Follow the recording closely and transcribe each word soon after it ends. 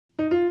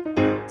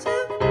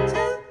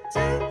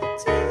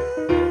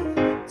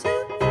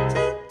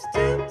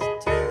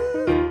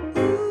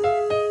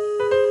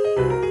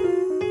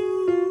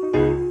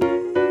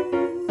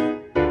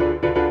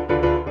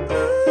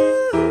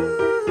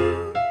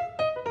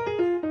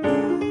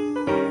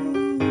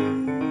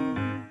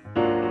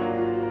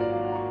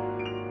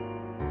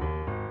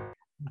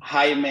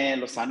Jaime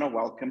Lozano,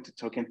 welcome to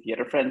Token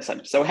Theater Friends.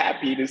 I'm so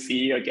happy to see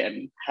you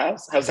again.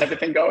 How's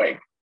everything going?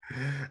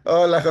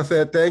 Hola,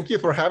 Jose. Thank you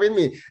for having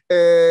me.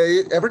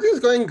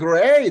 Everything's going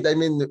great. I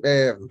mean,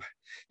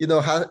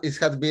 it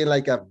has been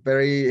like a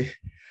very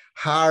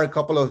hard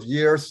couple of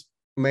years,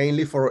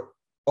 mainly for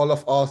all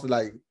of us,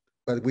 like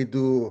that we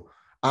do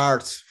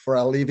arts for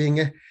a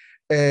living.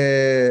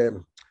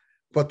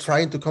 But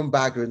trying to come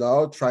back,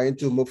 trying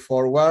to move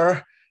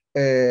forward,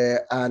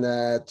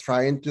 and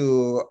trying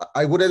to,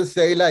 I wouldn't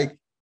say like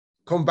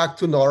come back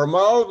to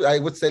normal. I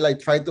would say like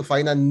trying to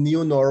find a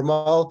new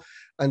normal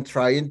and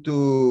trying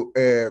to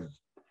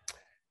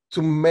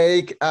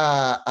make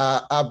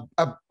a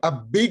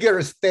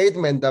bigger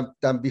statement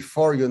than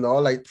before,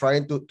 like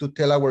trying to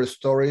tell our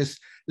stories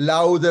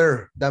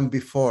louder than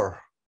before.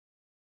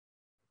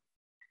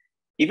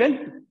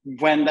 Even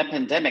when the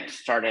pandemic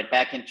started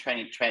back in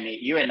 2020,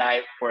 you and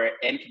I were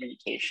in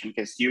communication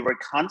because you were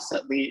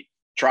constantly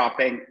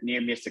dropping new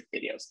music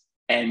videos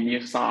and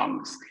new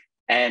songs.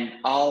 And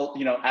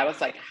I was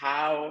like,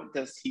 how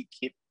does he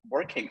keep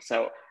working?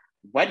 So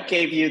what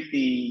gave you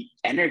the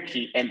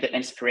energy and the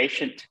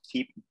inspiration to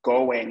keep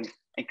going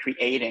and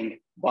creating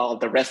while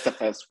the rest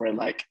of us were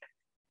like,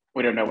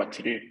 we don't know what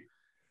to do?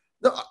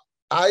 No,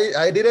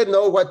 I didn't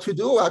know what to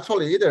do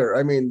actually either.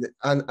 I mean,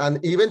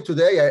 and even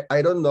today,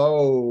 I don't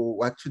know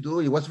what to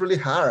do. It was really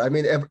hard. I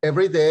mean,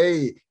 every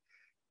day,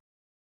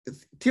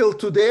 till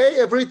today,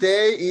 every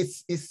day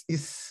is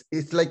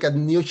like a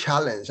new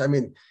challenge. I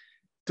mean,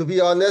 to be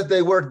honest,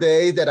 there were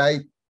days that I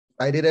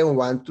didn't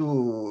want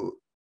to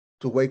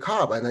wake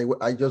up, and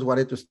I just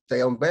wanted to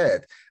stay on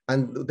bed.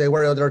 And there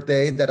were other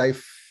days that I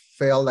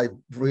felt like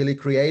really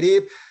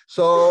creative.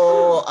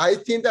 So I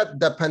think that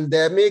the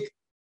pandemic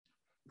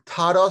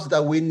taught us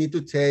that we need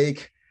to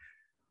take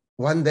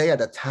one day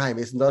at a time.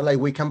 It's not like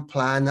we can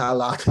plan a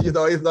lot,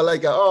 it's not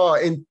like,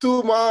 in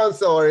 2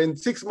 months or in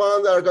 6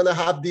 months are gonna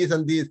have this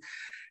and this.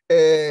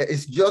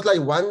 It's just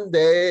like one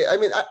day. I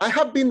mean, I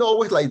have been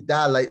always like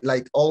that,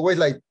 like always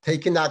like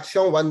taking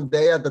action one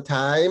day at a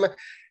time.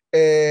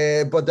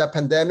 But the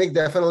pandemic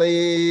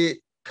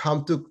definitely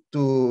come to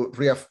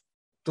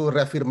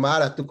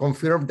reaffirmar, to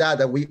confirm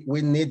that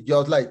we need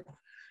just like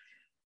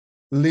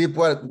live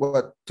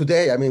what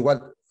today. I mean,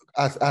 what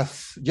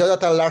as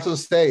Jonathan Larson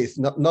says,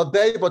 not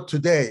day, but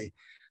today.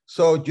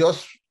 So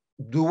just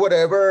do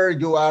whatever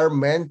you are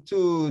meant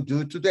to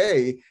do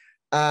today.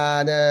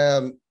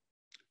 And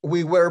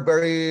we were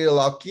very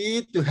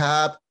lucky to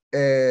have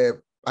a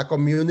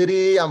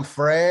community and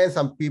friends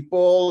and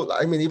people.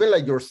 I mean, even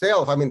like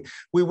yourself. I mean,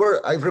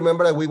 I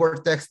remember that we were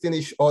texting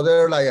each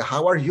other like,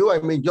 how are you? I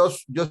mean,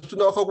 just to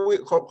know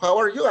how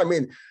are you? I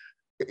mean,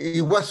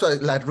 it was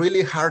like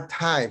really hard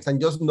times,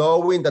 and just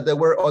knowing that there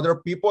were other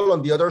people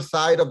on the other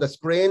side of the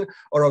screen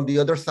or on the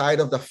other side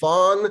of the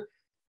phone,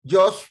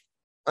 just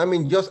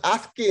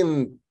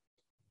asking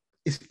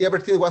if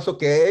everything was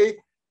okay.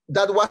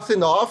 That was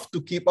enough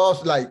to keep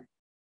us like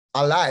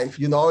alive,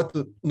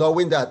 to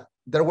knowing that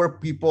there were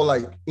people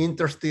like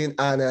interesting,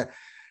 and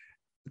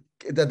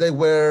that they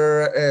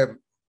were,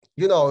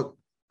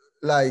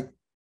 like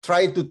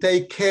trying to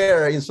take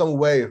care in some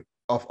way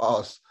of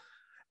us.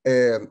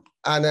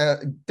 And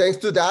thanks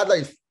to that,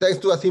 like thanks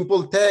to a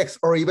simple text,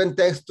 or even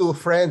thanks to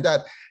friends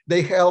that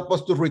they help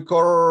us to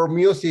record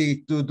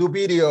music, to do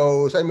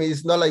videos. I mean,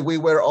 it's not like we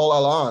were all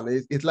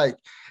alone. It's like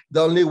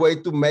the only way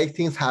to make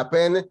things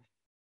happen,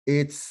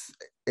 it's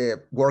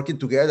working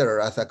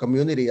together as a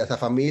community, as a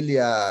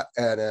familia,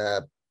 and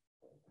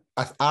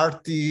as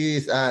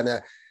artists,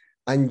 and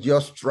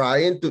just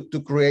trying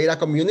to create a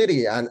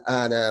community. And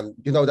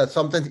that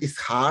sometimes it's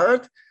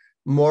hard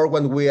more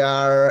when we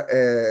are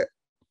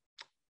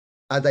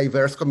a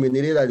diverse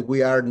community, that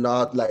we are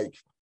not like,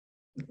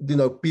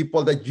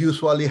 people that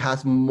usually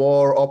has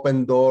more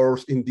open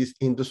doors in this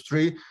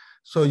industry.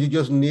 So you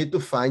just need to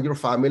find your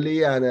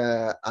family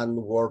and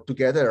work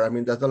together. I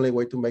mean, that's the only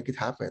way to make it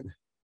happen.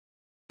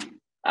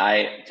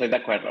 I estoy de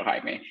acuerdo,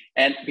 Jaime.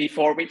 And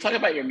before we talk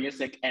about your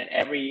music and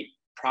every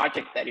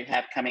project that you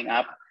have coming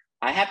up,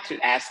 I have to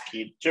ask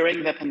you,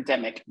 during the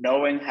pandemic,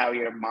 knowing how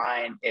your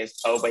mind is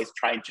always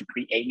trying to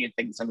create new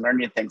things and learn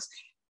new things,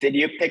 did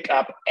you pick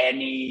up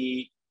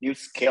any new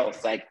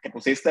skills? Like, te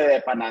pusiste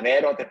de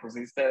panadero, te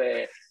pusiste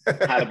de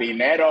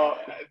jardinero.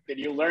 Did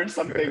you learn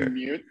something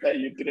new that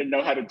you didn't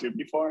know how to do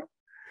before?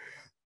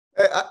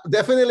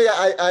 Definitely,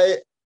 I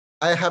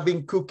have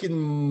been cooking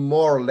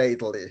more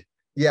lately.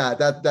 Yeah,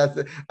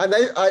 and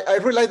I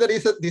realized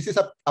that this is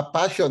a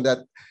passion. That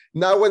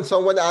now when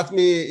someone asks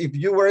me, if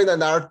you were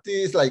an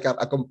artist, like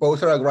a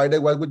composer, a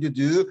writer, what would you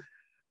do?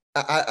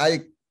 I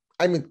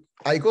mean,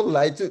 I would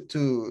like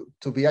to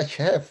be a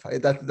chef.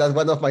 That's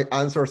one of my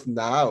answers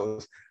now.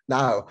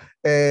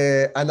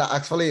 And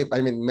actually,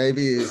 I mean,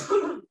 maybe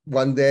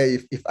one day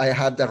if I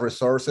had the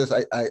resources,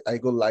 I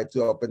would like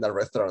to open a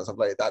restaurant or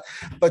something like that.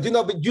 But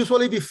but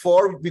usually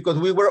before, because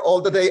we were all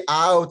the day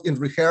out in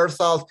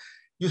rehearsals,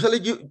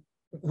 usually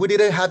we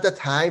didn't have the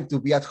time to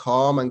be at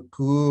home and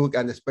cook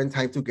and spend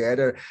time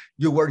together.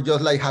 You were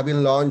just like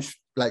having lunch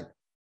like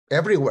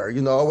everywhere,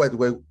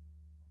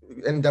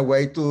 in the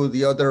way to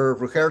the other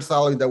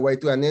rehearsal, in the way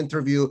to an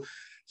interview.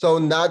 So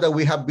now that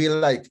we have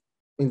been like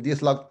in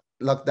this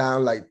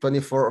lockdown, like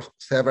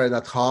 24/7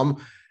 at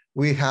home,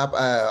 we have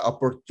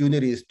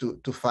opportunities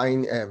to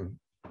find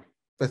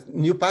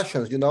new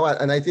passions, you know,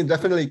 and I think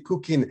definitely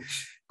cooking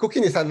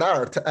is an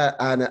art,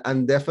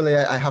 and definitely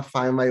I have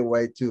found my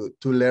way to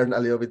learn a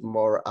little bit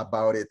more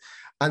about it.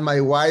 And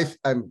my wife,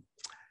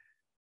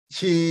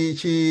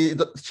 she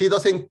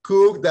doesn't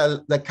cook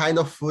the kind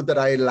of food that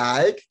I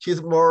like.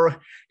 She's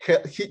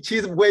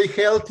she's way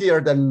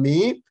healthier than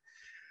me.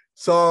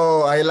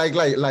 So I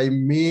like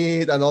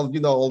meat and all, you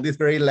know, all this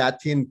very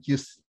Latin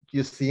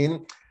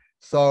cuisine.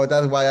 So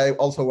that's why I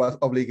also was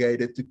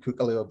obligated to cook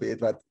a little bit.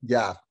 But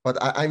yeah, but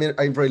I mean,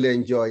 I'm really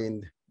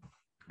enjoying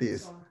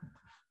this.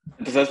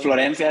 Entonces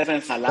Florencia hace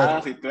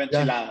ensaladas y tú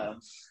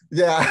enchiladas.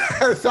 Yeah,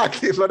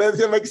 exactly.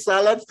 Florencia makes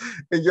salads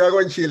and yo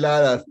hago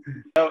enchiladas.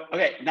 So,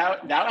 okay, now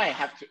I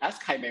have to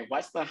ask Jaime,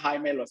 what's the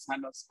Jaime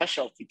Lozano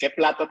specialty? ¿Qué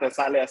plato te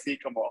sale así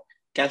como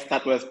que hasta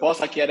tu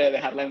esposa quiere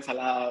dejar la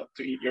ensalada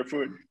to eat your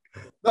food?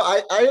 No,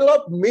 I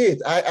love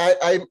meat.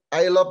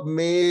 I love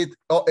meat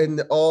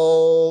in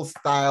all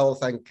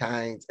styles and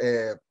kinds.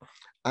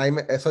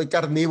 Soy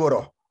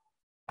carnívoro.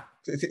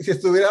 Si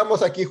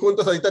estuviéramos aquí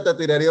juntos ahorita te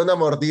tiraría una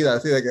mordida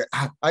así de que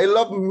I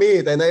love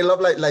meat and I love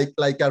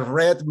like a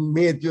red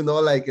meat, you know,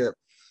 like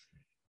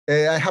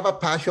I have a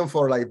passion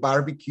for like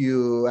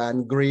barbecue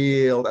and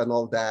grill and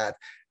all that,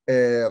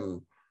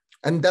 and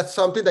that's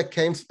something that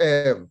came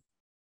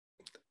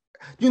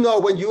you know,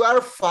 when you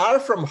are far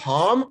from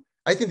home.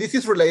 I think this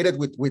is related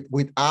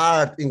with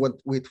art and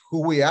with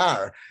who we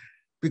are,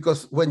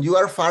 because when you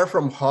are far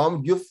from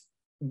home, you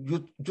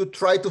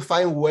try to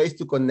find ways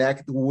to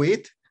connect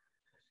with.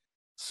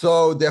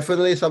 So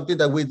definitely something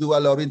that we do a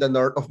lot in the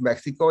north of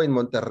Mexico, in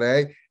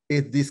Monterrey,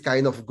 is this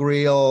kind of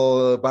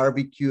grill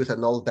barbecues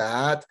and all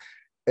that.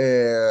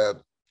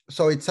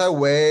 So it's a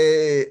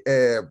way.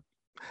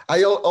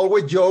 I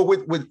always joke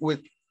with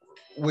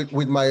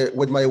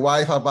my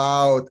wife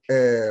about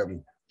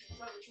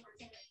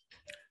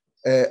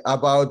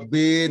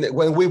being,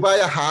 when we buy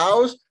a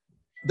house,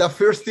 the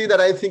first thing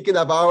that I'm thinking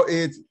about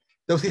is,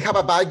 does he have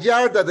a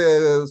backyard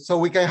that so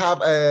we can have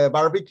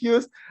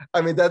barbecues?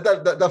 I mean,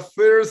 the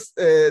first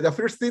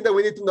thing that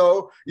we need to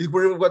know is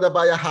we're gonna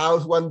buy a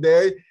house one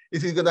day.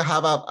 Is he gonna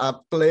have a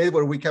place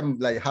where we can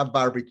like have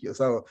barbecue?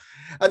 So,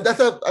 and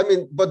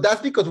but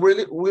that's because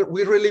we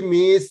really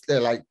miss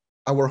like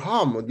our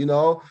home, you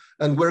know,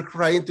 and we're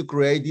trying to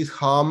create this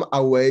home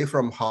away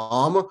from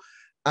home.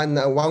 And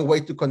one way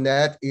to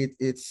connect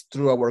it's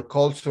through our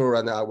culture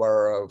and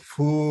our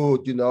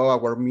food, you know,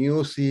 our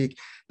music.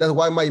 That's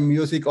why my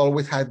music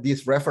always had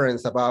this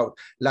reference about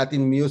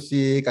Latin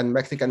music and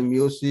Mexican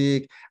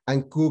music,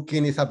 and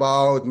cooking is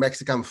about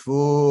Mexican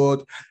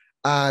food.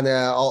 And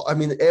I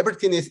mean,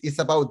 everything is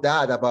about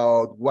that,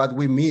 about what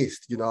we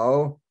missed, you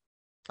know,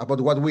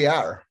 about what we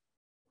are.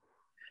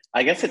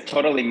 I guess it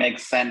totally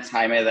makes sense,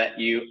 Jaime, that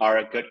you are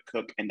a good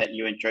cook and that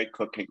you enjoy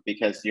cooking,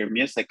 because your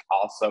music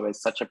also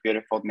is such a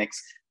beautiful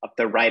mix of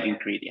the right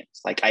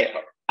ingredients. Like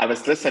I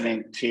was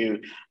listening to,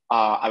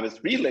 I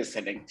was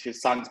re-listening to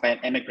songs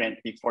by Immigrant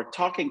before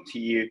talking to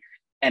you.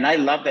 And I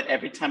love that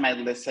every time I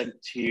listen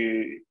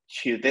to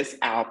this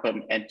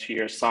album and to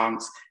your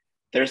songs,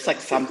 there's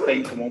like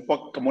something como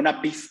una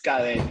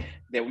pizca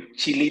de un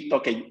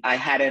chilito que I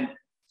hadn't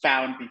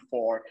found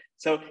before.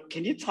 So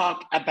can you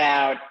talk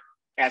about,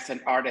 as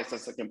an artist,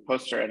 as a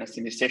composer, and as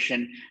a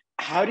musician,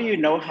 how do you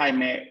know,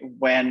 Jaime,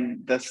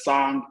 when the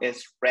song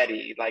is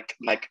ready, like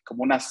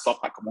como una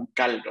sopa, como un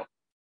caldo?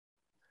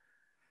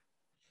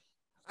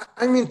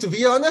 I mean, to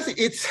be honest,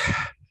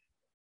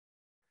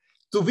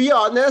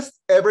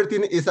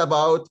 everything is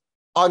about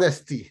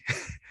honesty.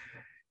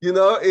 You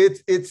know,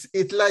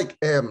 it's like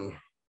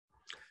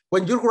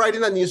when you're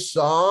writing a new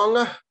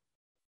song,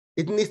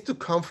 it needs to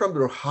come from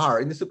your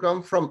heart. It needs to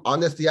come from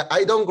honesty.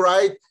 I don't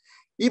write.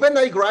 Even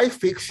I write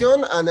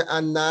fiction, and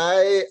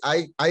I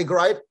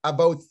write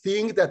about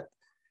things that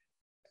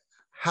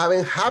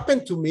haven't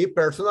happened to me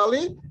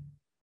personally.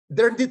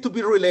 They need to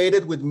be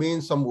related with me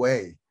in some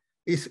way.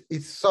 It's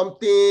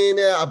something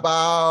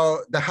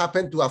about that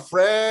happened to a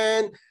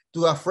friend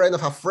of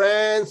a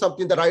friend,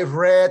 something that I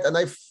read and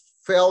I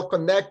felt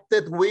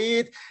connected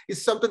with.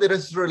 It's something that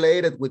is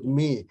related with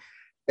me.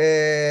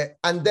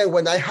 And then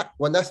when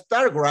I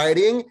start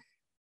writing,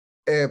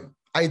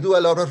 I do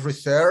a lot of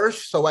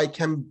research so I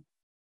can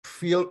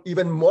feel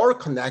even more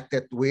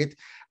connected with.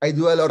 I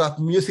do a lot of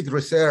music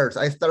research.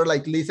 I start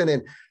like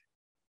listening.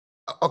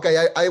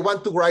 Okay, I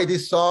want to write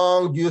this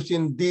song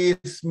using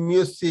these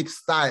music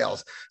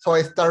styles. So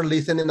I start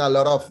listening a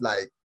lot of,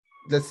 like,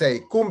 let's say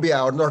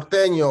cumbia or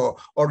norteño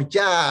or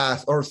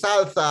jazz or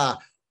salsa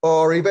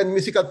or even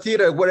musical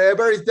theater,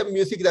 whatever is the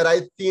music that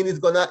I think is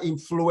gonna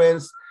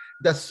influence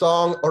the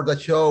song or the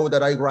show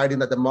that I'm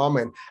writing at the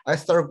moment. I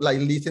start like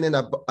listening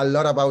a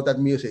lot about that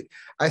music.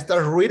 I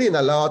start reading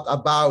a lot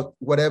about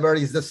whatever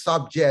is the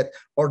subject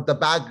or the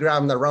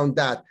background around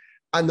that.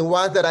 And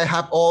once that I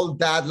have all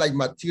that like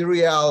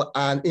material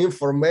and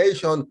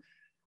information,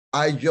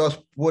 I just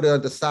put it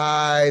on the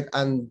side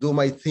and do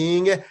my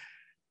thing.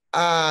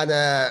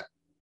 And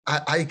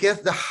I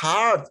guess the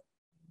heart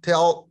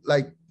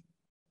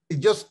it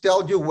just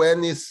tells you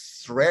when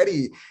it's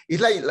ready.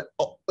 It's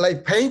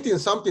like painting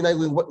something. Like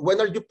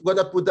when are you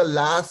gonna put the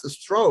last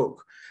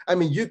stroke? I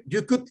mean,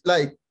 you could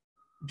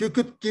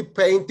keep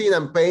painting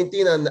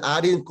and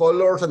adding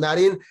colors and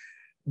adding,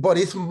 but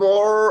it's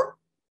more,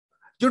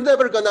 you're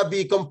never gonna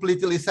be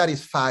completely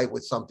satisfied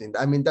with something.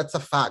 I mean, that's a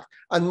fact.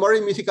 And more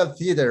in musical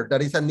theater,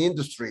 that is an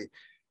industry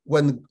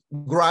when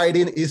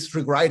grinding is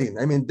rewriting.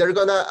 I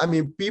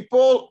mean,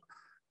 people,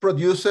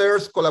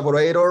 producers,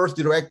 collaborators,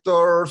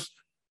 directors,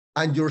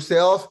 and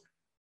yourself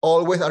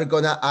always are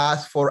gonna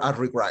ask for a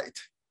rewrite.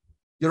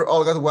 You're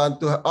always want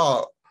to,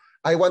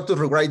 I want to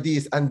rewrite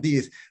this and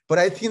this. But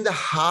I think the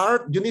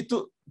heart, you need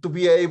to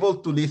be able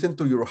to listen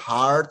to your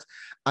heart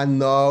and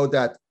know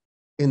that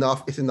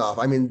enough is enough.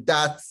 I mean,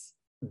 that's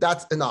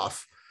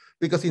enough.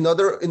 Because in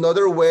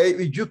other way,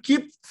 if you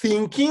keep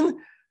thinking,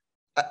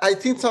 I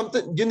think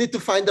you need to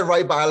find the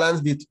right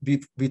balance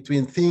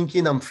between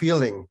thinking and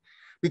feeling.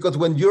 Because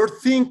when you're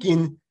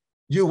thinking,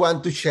 you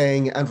want to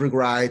change and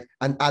rewrite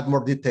and add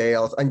more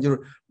details.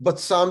 But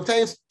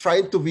sometimes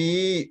trying to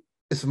be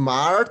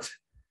smart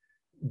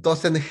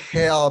doesn't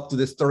help to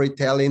the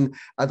storytelling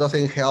and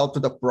doesn't help to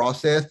the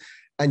process.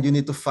 And you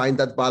need to find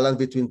that balance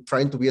between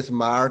trying to be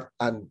smart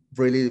and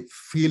really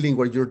feeling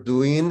what you're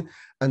doing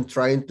and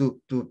trying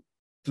to do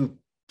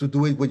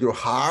it with your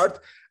heart.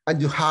 And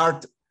your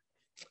heart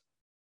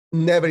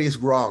never is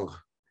wrong.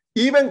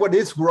 Even when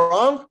it's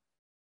wrong,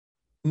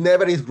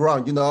 never is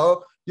wrong. You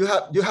know,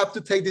 you have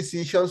to take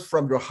decisions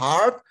from your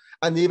heart.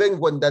 And even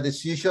when that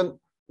decision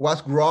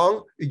was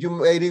wrong, if you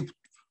made it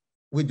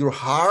with your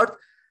heart,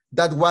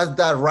 that was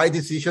the right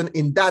decision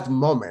in that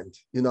moment.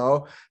 You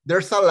know,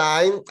 there's a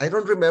line, I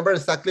don't remember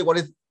exactly what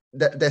is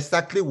the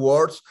exactly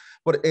words,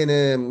 but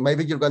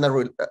maybe you're gonna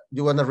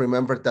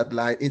remember that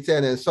line. It's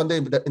in Sunday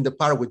in the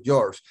Park with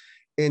George,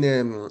 in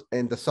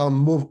the song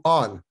 "Move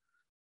On."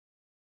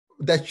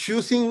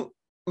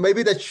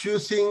 Maybe the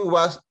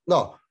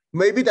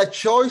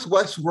choice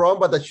was wrong,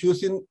 but the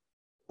choosing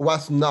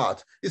was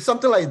not. It's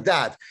something like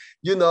that.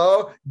 You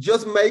know,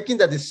 just making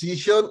the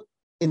decision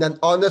in an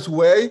honest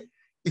way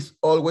is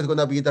always going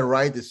to be the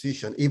right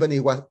decision, even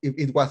if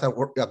it was a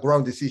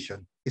wrong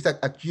decision. It's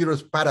a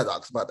curious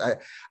paradox, but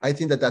I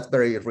think that's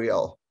very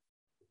real.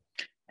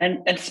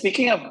 And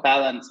speaking of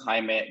balance,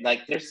 Jaime,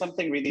 like there's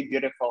something really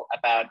beautiful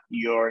about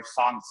your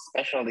songs,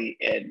 especially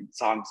in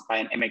songs by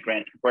an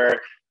immigrant,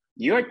 where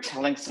you're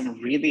telling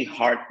some really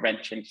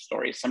heart-wrenching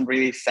stories, some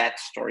really sad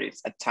stories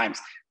at times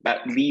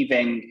about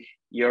leaving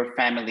your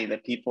family, the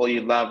people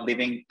you love,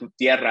 leaving tu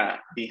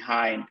tierra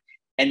behind.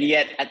 And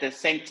yet at the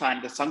same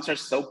time, the songs are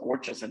so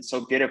gorgeous and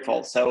so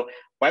beautiful. So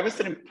why is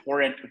it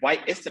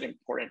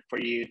important for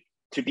you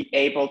to be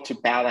able to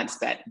balance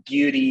that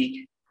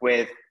beauty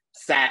with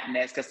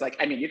sadness? Because like,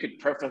 I mean, you could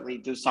perfectly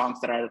do songs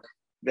that are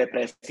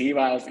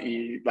depresivas,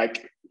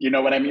 like, you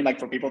know what I mean? Like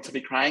for people to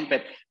be crying,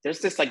 but there's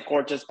this like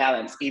gorgeous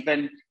balance.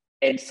 Even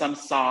in some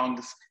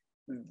songs,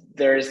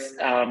 there's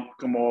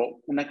como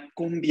una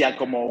cumbia,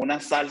 como una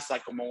salsa,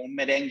 como un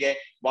merengue,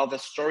 while the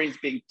stories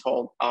being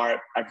told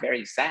are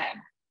very sad.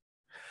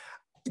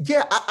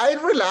 Yeah, I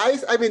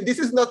realize. I mean, this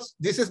is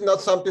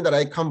not something that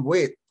I come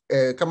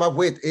up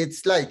with.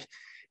 It's like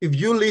if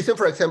you listen,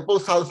 for example,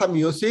 salsa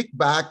music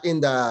back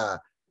in the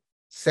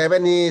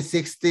 70s,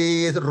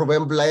 60s,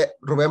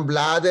 Ruben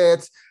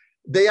Blades,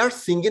 they are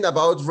singing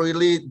about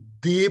really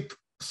deep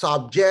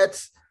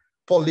subjects,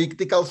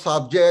 political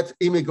subjects,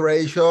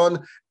 immigration.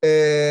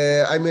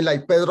 I mean,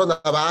 like Pedro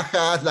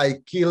Navajas,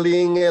 like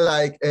killing,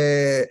 like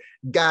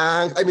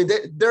gangs. I mean,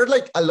 there are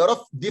like a lot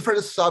of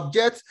different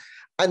subjects.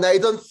 And I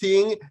don't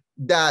think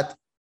that,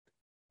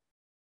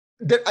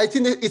 I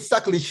think it's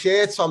a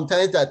cliche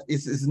sometimes that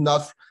is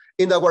not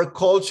in our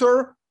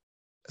culture.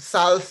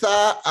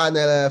 Salsa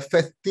and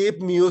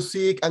festive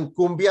music and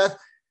cumbias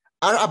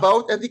are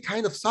about any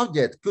kind of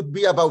subject. Could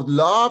be about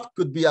love,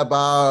 could be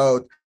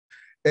about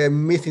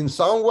missing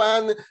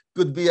someone,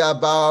 could be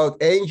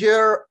about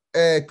anger,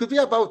 could be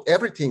about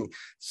everything.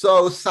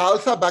 So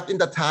salsa back in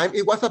the time,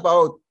 it was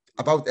about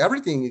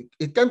everything.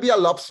 It can be a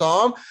love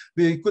song,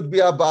 but it could be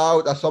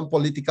about some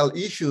political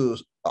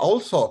issues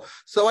also.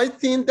 So I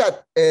think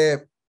that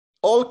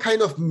all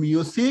kind of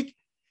music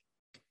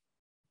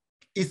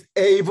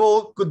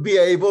could be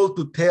able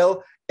to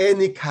tell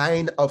any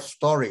kind of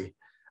story.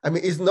 I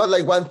mean, it's not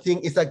like one thing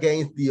is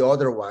against the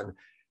other one.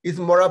 It's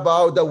more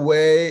about the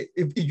way,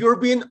 if you're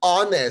being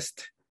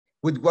honest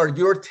with what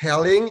you're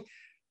telling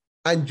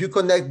and you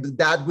connect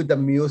that with the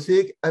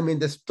music, I mean,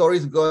 the story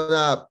is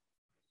gonna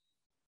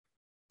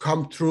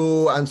come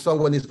true and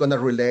someone is gonna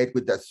relate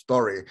with that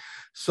story.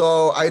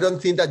 So I don't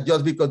think that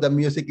just because the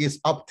music is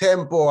up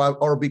tempo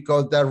or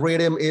because the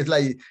rhythm is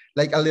like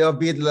a little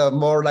bit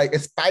more like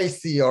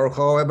spicy or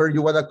however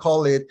you wanna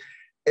call it,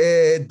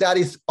 that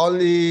is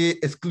only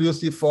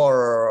exclusive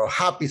for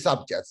happy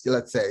subjects,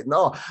 let's say.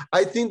 No,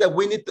 I think that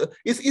we need to,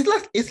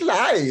 it's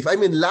life. I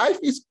mean, life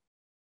is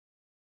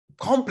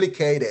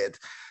complicated.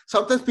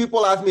 sometimes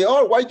people ask me,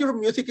 oh, why your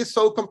music is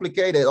so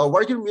complicated, or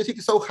why your music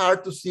is so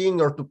hard to sing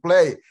or to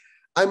play.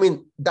 I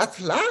mean, that's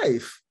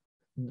life.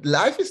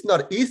 Life is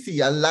not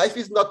easy, and life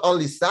is not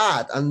only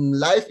sad, and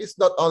life is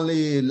not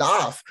only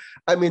laugh.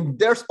 I mean,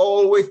 there's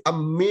always a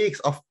mix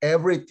of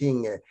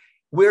everything.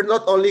 We're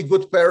not only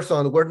good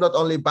person, we're not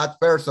only bad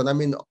person. I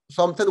mean,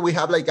 sometimes we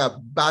have like a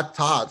bad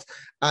thoughts,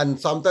 and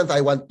sometimes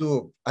I want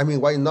to, I mean,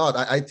 why not?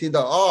 I think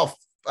that, oh,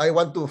 I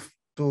want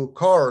to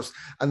curse,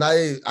 and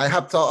I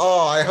have to,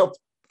 oh, I hope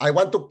I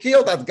want to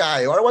kill that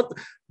guy, or I want,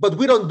 but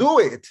we don't do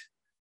it.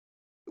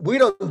 We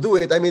don't do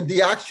it. I mean,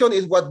 the action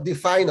is what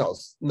defines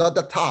us, not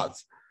the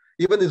thoughts.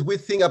 Even if we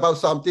think about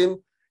something,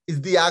 it's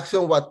the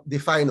action what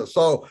defines us.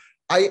 So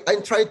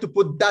I'm trying to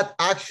put that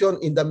action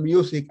in the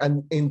music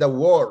and in the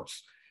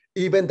words.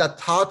 Even the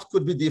thought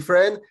could be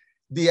different.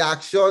 The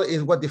action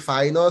is what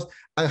defines us,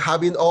 and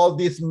having all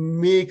this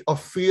mix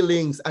of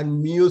feelings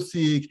and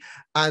music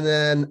and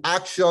then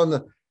action,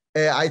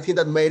 I think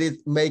that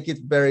make it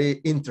very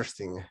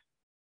interesting.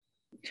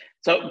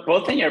 So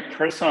both in your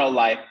personal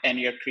life and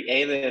your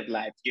creative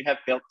life, you have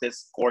built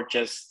this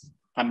gorgeous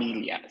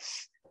familias.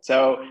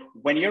 So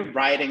when you're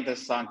writing the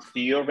songs, do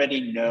you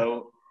already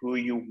know who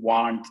you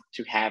want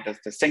to have as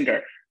the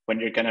singer when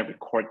you're going to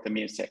record the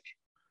music?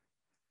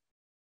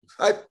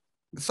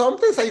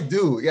 Sometimes I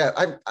do. Yeah,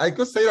 I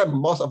could say that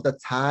most of the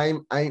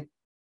time I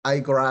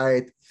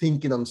write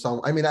thinking on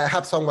song. I mean, I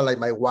have someone like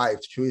my wife,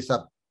 who is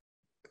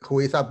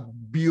a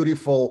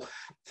beautiful,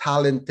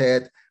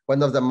 talented,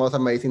 one of the most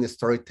amazing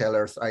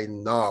storytellers I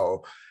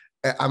know.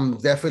 I'm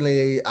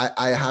definitely,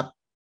 I have,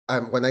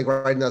 when I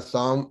write a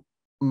song,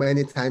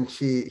 many times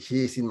she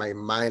is in my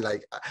mind.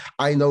 Like,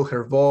 I know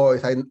her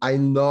voice. I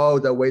know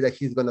the way that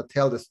he's gonna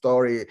tell the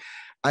story.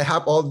 I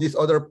have all these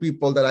other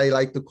people that I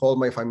like to call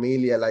my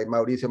familia, like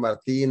Mauricio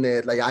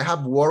Martinez. Like, I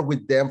have worked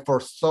with them for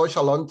such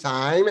a long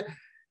time.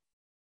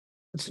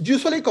 It's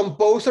usually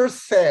composers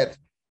said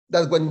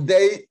that when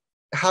they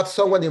have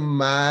someone in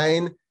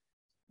mind,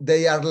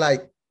 they are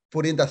like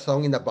putting the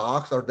song in a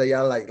box, or they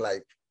are like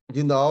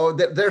you know,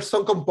 there's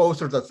some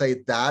composers that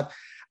say that.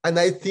 And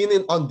I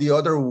think on the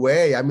other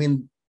way, I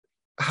mean,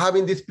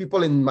 having these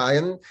people in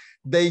mind,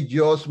 they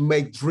just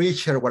make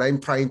richer what I'm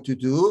trying to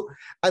do.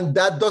 And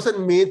that doesn't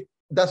mean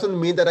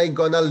that I'm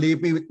gonna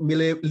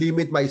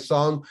limit my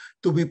song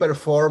to be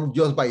performed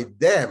just by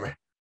them.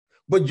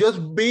 But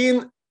just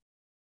being,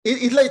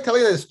 it's like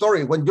telling a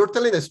story. When you're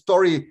telling a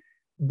story,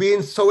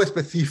 being so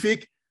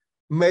specific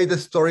made the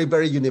story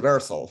very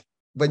universal.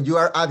 When you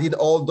are adding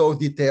all those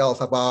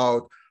details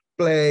about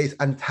place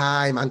and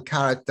time and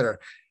character,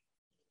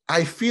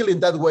 I feel in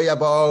that way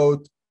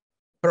about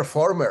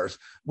performers.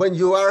 When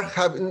you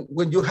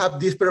have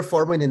this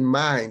performer in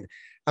mind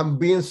and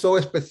being so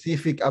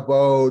specific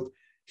about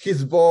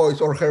his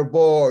voice or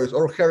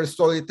her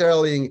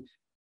storytelling,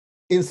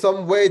 in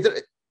some way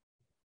that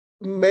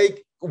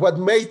what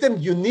makes them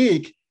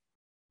unique,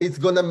 it's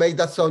gonna make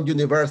that song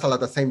universal at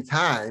the same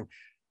time.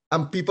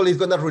 And people is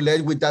gonna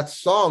relate with that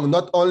song,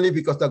 not only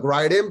because the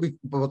writing,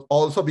 but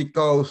also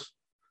because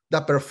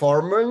the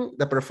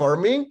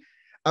performing,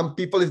 and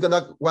people is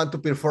gonna want to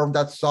perform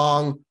that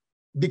song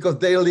because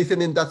they're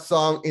listening that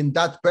song in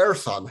that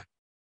person.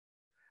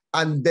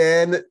 And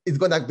then it's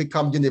gonna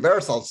become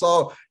universal.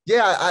 So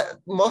yeah,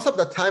 most of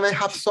the time I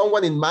have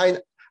someone in mind.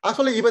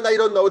 Actually, even I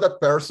don't know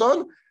that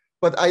person,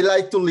 but I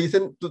like to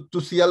listen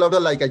to see a lot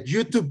of like a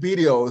YouTube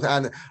videos,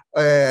 and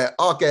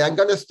okay, I'm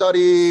gonna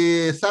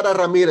study Sara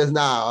Ramirez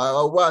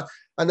now.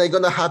 And I'm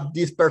gonna have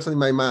this person in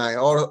my mind,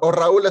 or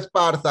Raúl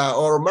Esparza,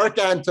 or Mark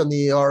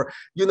Anthony, or,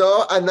 you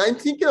know, and I'm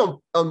thinking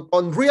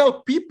on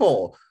real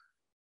people,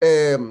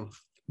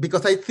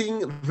 because I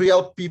think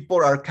real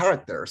people are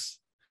characters,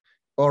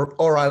 or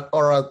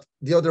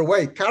the other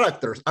way,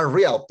 characters are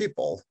real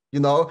people. You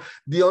know,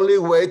 the only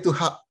way to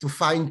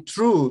find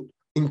truth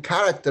in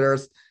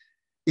characters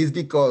is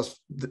because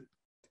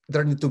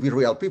there need to be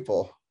real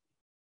people.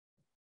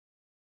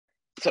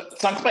 So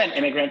Songs by an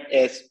Immigrant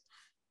is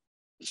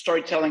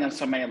storytelling on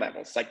so many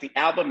levels. Like, the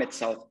album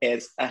itself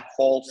is a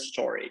whole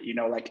story, you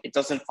know, like it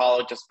doesn't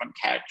follow just one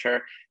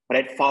character, but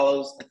it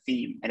follows a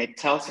theme, and it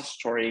tells a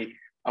story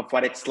of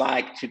what it's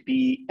like to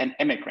be an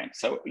immigrant.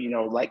 So, you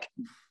know, like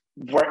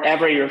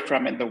wherever you're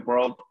from in the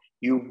world,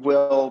 you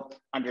will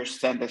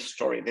understand this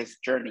story, this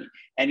journey.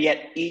 And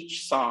yet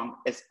each song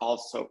is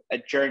also a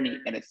journey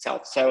in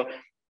itself. So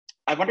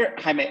I wonder,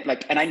 Jaime,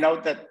 like, and I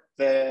know that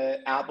the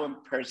album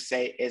per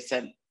se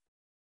isn't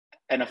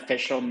an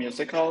official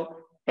musical,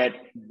 but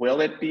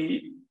will it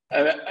be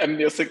a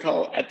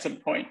musical at some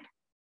point?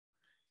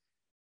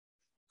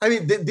 I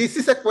mean, this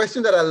is a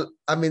question that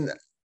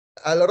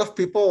a lot of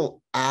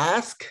people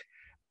ask,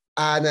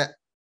 and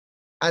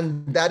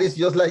that is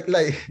just like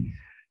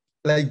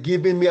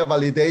giving me a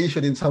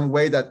validation in some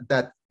way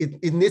that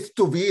it needs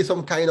to be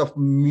some kind of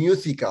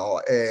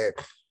musical.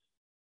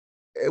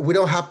 We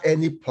don't have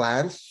any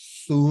plans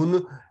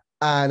soon,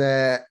 and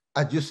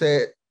as you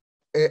say,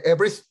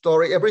 every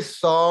story, every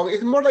song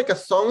is more like a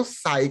song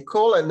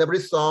cycle, and every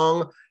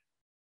song,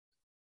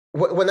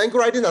 when I'm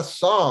writing a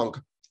song,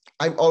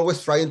 I'm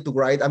always trying to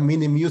write a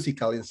mini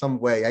musical in some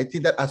way. I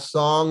think that a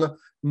song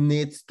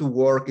needs to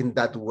work in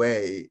that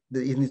way.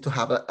 It needs to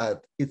have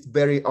its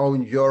very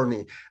own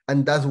journey.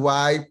 And that's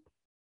why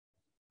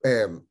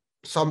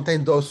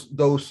sometimes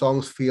those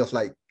songs feels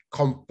like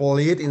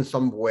complete in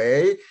some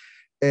way.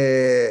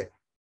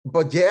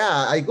 But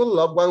yeah, I would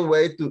love one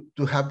way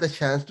to have the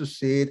chance to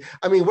see it.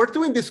 I mean, we're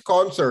doing these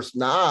concerts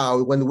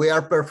now when we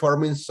are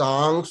performing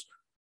songs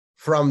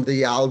from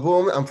the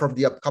album and from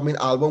the upcoming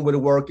album. We're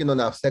working on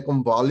a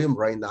second volume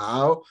right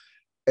now.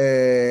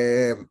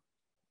 And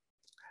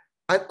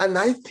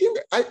I think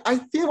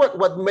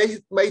what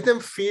made them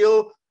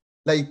feel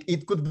like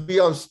it could be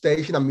on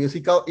stage in a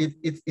musical,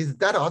 it's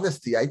that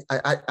honesty.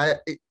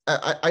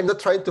 I'm not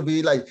trying to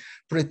be like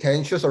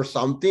pretentious or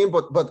something,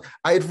 but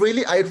I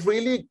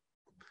really,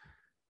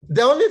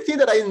 the only thing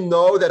that I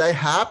know that I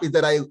have is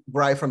that I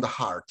write from the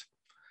heart.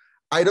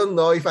 I don't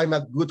know if I'm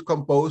a good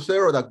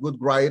composer or a good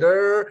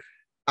writer.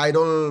 I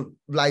don't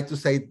like to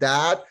say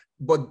that,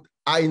 but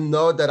I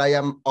know that I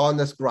am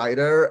honest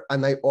writer,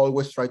 and I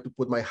always try to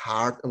put my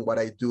heart in what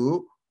I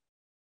do.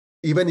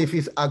 Even if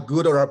it's a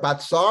good or a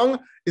bad song,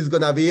 it's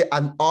gonna be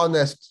an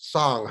honest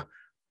song.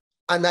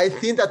 And I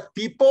think that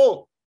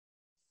people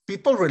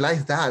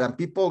realize that, and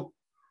people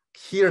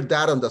hear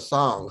that on the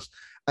songs.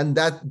 And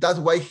that's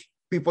why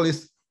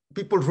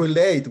people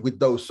relate with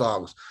those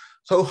songs.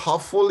 So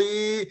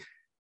hopefully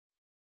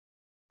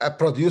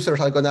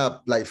producers are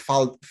gonna like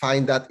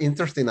find that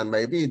interesting, and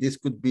maybe this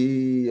could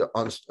be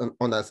on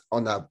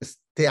a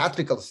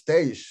theatrical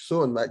stage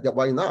soon. Yeah,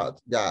 why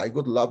not? Yeah, I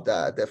would love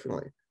that,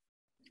 definitely.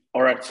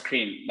 Or at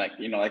screen, like,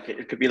 you know, like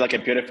it could be like a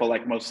beautiful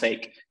like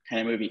mosaic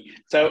kind of movie.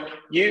 So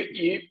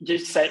you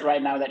just said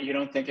right now that you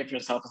don't think of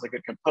yourself as a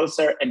good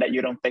composer, and that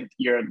you don't think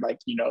you're like,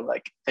 you know,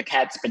 like the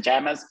cat's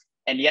pajamas.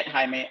 And yet,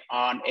 Jaime,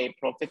 on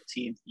April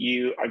 15th,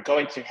 you are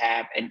going to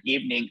have an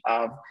evening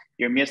of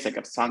your music,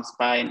 of songs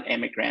by an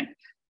immigrant,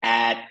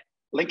 at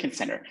Lincoln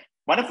Center.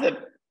 One of the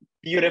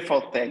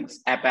beautiful things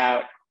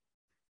about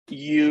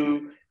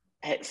you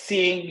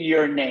seeing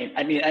your name,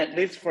 I mean, at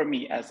least for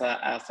me as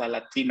a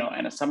Latino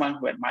and as someone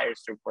who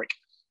admires your work,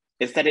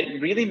 is that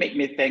it really made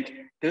me think,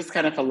 this is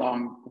kind of a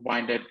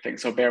long-winded thing,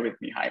 so bear with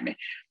me, Jaime.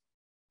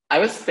 I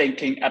was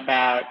thinking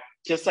about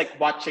just like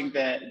watching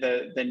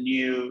the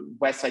new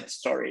West Side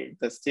Story,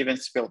 the Steven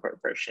Spielberg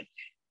version.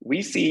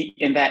 We see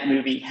in that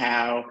movie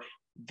how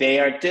they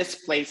are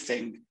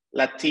displacing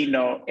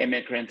Latino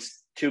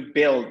immigrants to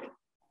build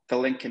the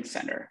Lincoln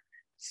Center.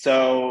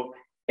 So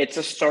it's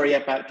a story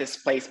about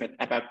displacement,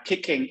 about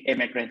kicking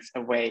immigrants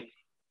away.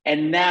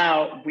 And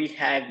now we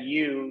have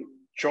you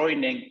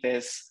joining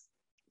this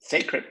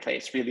sacred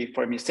place, really,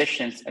 for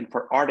musicians and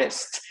for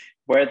artists,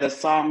 where the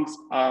songs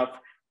of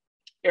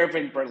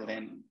Irving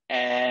Berlin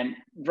and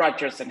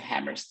Rodgers and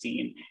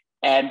Hammerstein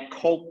and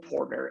Cole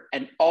Porter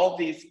and all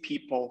these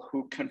people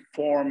who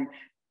conform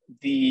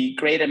the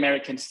Great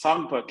American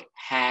Songbook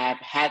have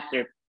had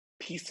their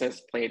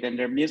pieces played and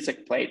their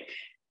music played.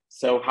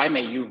 So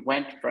Jaime, you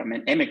went from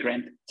an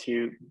immigrant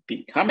to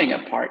becoming a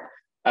part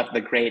of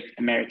the Great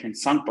American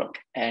Songbook.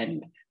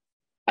 And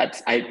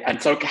I'm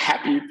so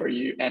happy for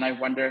you. And I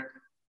wonder,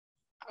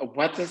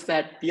 what does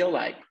that feel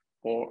like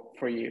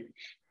for you?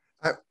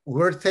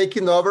 We're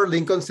taking over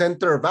Lincoln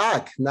Center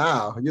back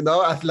now, you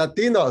know, as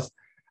Latinos.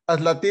 As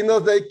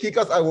Latinos, they kick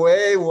us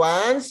away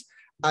once.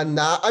 And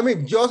now, I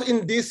mean, just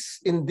in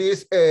this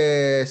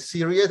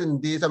series,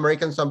 in this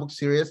American Songbook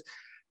series,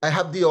 I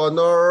have the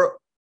honor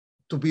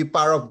to be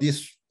part of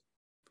this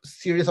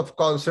series of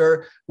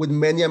concert with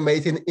many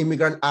amazing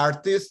immigrant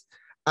artists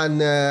and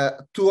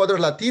two other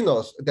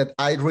Latinos that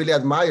I really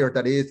admire.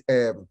 That is,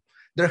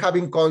 they're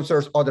having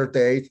concerts other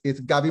days.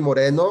 It's Gaby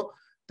Moreno,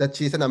 that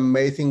she's an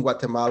amazing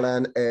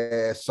Guatemalan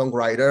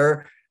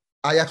songwriter.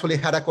 I actually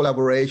had a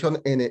collaboration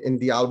in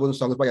the album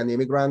Songs by an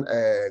Immigrant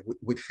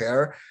with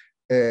her.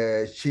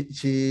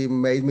 She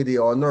made me the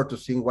honor to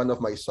sing one of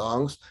my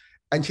songs,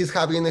 and she's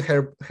having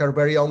her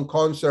very own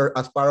concert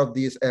as part of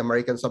this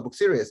American Songbook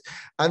series.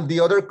 And the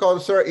other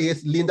concert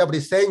is Linda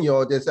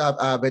Briseño, this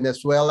a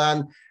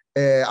Venezuelan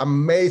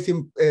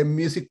amazing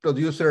music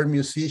producer,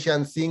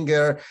 musician,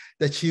 singer,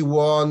 that she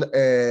won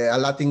a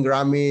Latin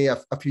Grammy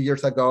a few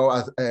years ago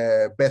as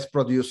best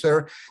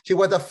producer. She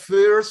was the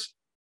first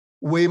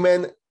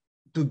woman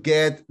to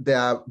get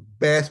the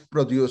best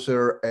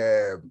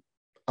producer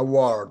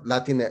award,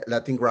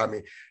 Latin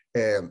Grammy.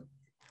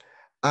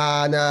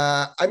 And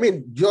I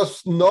mean,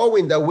 just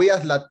knowing that we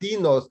as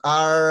Latinos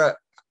are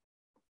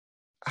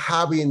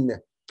having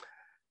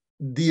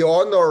the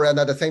honor and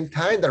at the same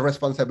time the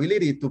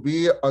responsibility to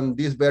be on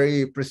this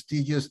very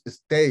prestigious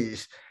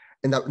stage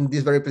and in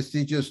this very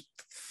prestigious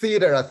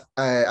theater as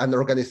an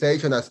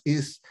organization as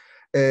is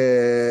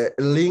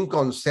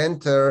Lincoln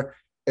Center,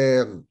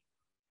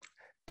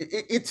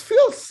 it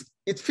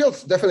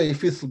feels definitely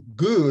feels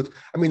good.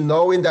 I mean,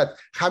 knowing that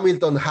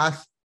Hamilton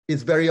has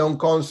its very own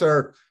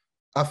concert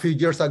a few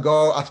years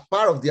ago as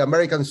part of the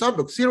American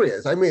Songbook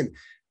series. I mean,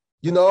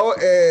 you know,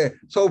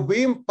 so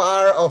being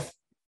part of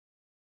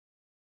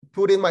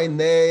putting my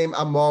name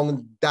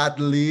among that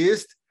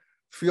list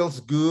feels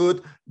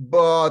good,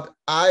 but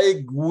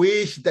I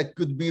wish there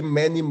could be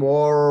many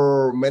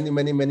more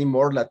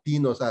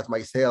Latinos as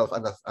myself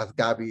and as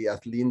Gabby,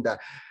 as Linda.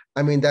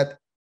 I mean, that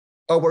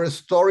our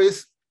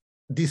stories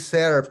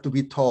deserve to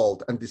be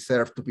told and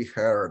deserve to be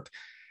heard.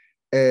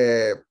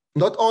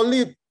 Not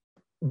only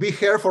be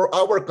heard for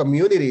our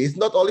community, it's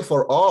not only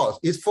for us,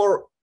 it's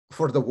for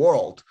the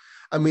world.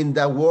 I mean,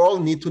 the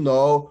world need to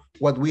know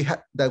what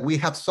that we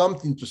have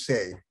something to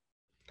say.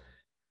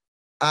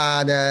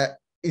 And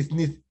it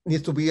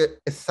needs to be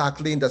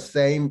exactly in the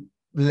same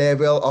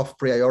level of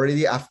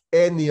priority as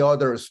any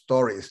other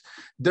stories.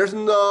 There's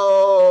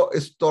no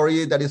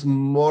story that is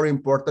more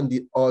important than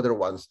the other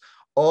ones.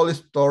 All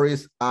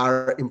stories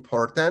are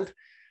important,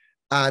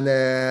 and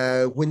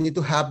we need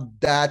to have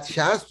that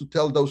chance to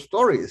tell those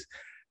stories.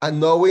 And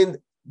knowing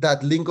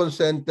that Lincoln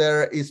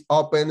Center is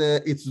open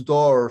its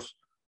doors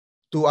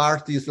to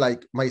artists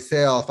like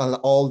myself and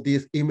all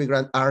these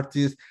immigrant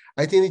artists,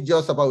 I think it's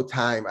just about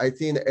time. I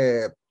think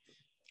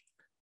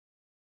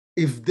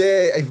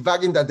if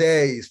back in the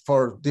days,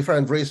 for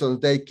different reasons,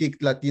 they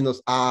kicked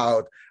Latinos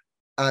out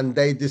and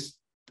they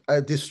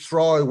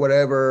destroy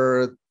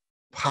whatever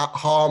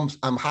homes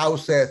and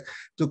houses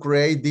to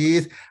create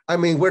this. I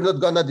mean, we're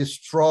not gonna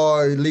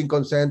destroy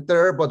Lincoln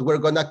Center, but we're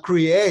gonna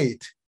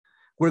create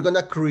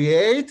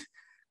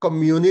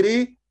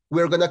community.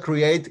 We're gonna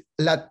create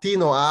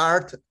Latino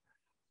art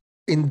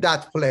in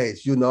that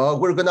place, you know.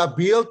 We're gonna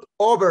build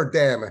over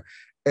them,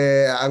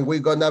 and we're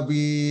gonna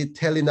be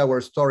telling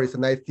our stories,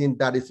 and I think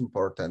that is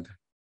important.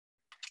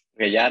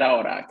 Que ya era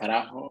hora,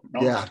 carajo,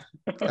 ¿no? Yeah,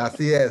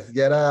 así es,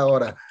 ya era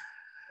hora.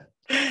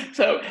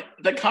 So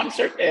the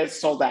concert is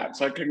sold out.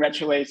 So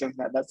congratulations,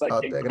 man. That's like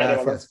incredible.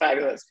 Gracias. That's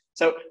fabulous.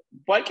 So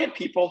what can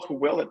people who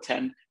will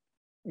attend,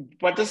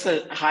 what does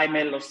a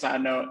Jaime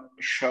Lozano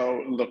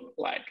show look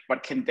like?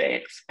 What can they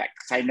expect?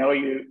 Because I know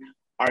you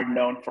are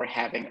known for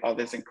having all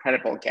these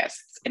incredible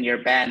guests, and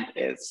your band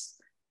is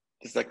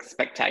like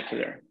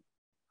spectacular.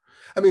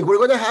 I mean, we're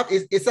gonna have,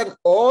 it's an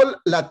all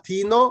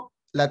Latino,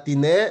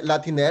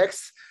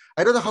 Latinx.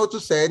 I don't know how to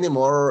say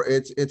anymore.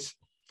 It's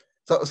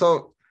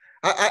so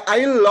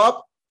I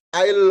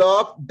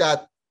love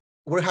that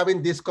we're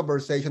having this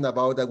conversation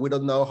about that we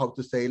don't know how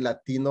to say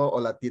Latino or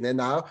Latina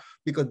now,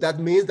 because that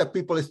means that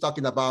people is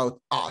talking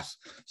about us.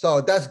 So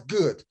that's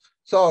good.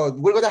 So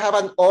we're gonna have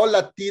an all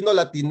Latino,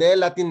 Latine,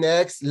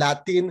 Latinx,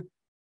 Latin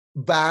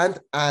band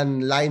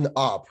and line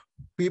up.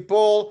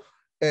 People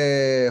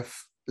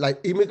like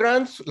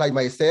immigrants, like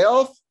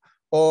myself,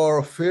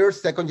 or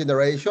first, second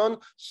generation,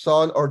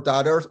 son or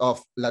daughters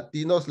of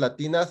Latinos,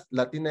 Latinas,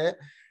 Latine,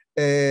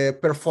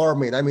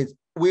 performing. I mean,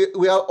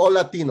 we are all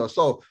Latinos.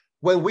 So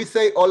when we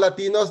say all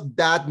Latinos,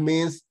 that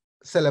means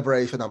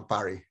celebration and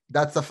party.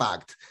 That's a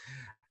fact.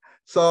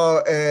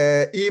 So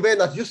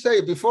even as you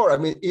say before, I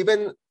mean,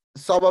 even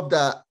some of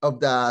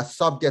the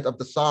subject of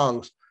the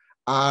songs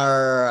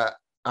are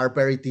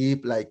very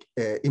deep, like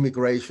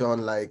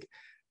immigration, like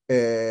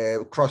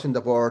crossing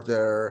the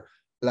border,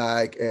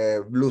 like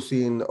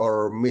losing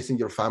or missing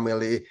your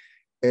family.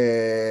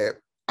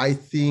 I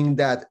think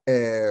that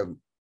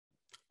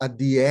at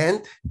the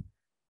end,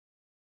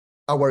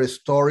 our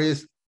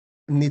stories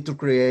need to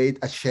create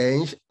a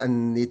change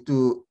and need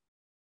to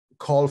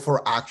call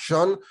for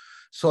action.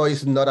 So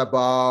it's not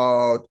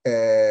about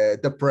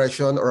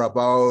depression or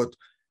about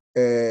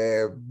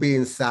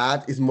being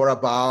sad. It's more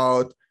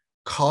about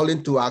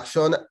calling to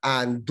action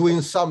and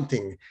doing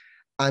something.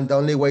 And the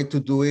only way to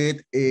do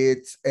it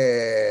is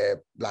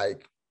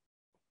like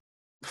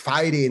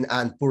fighting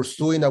and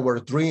pursuing our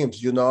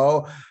dreams, you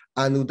know?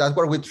 And that's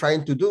what we're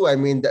trying to do. I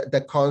mean,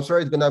 the concert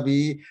is gonna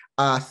be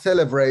a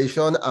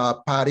celebration, a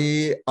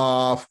party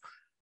of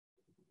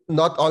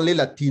not only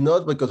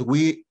Latinos, because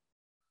we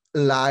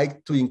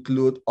like to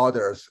include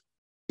others.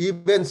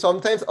 Even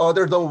sometimes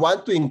others don't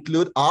want to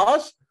include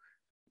us.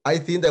 I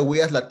think that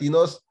we as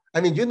Latinos,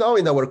 I mean, you know,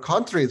 in our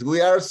countries,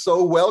 we are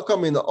so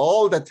welcoming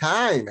all the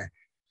time.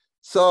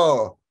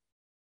 So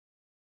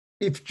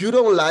if you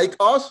don't like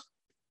us,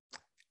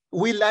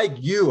 we like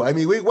you. I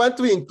mean, we want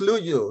to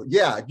include you.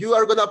 Yeah,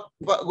 you're gonna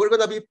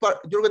be part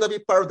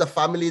of the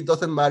family. It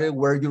doesn't matter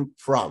where you're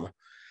from.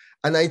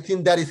 And I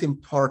think that is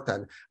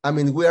important. I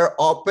mean, we are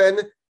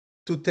open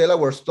to tell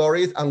our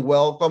stories and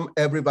welcome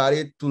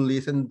everybody to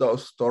listen to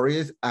those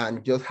stories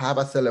and just have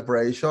a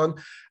celebration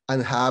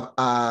and have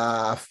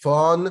a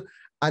fun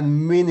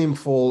and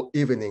meaningful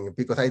evening,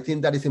 because I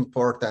think that is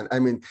important. I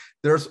mean,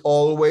 there's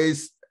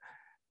always,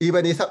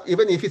 even if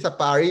it's a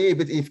party,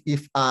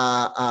 if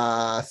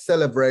a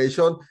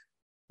celebration,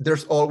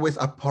 there's always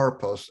a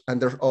purpose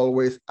and there's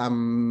always a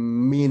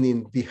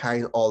meaning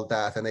behind all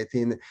that. And I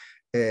think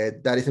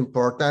that is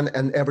important,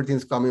 and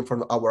everything's coming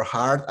from our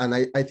heart. And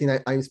I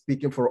think I'm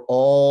speaking for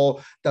all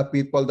the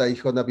people that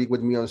is gonna be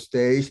with me on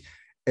stage.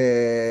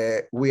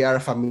 We are a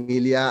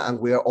familia, and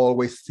we are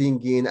always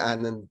singing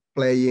and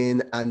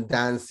playing and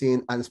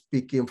dancing and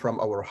speaking from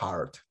our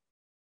heart.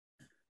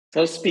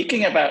 So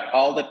speaking about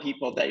all the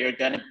people that you're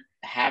gonna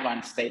have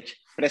on stage,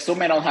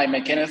 presúmenos,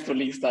 Jaime, ¿quién es tu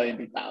lista de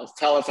invitados?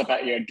 Tell us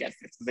about your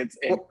guests. It's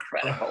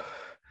incredible.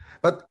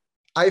 But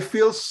I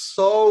feel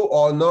so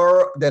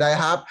honored that I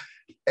have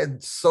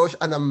such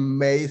an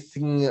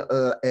amazing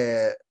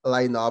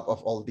lineup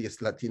of all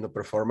these Latino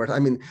performers. I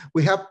mean,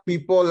 we have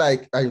people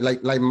like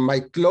my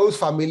close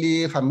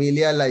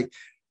familia, like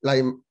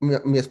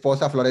mi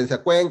esposa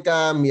Florencia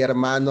Cuenca, mi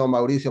hermano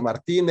Mauricio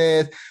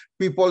Martinez,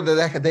 people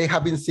that they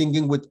have been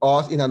singing with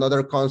us in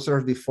another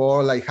concert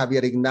before, like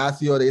Javier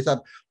Ignacio. There is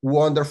a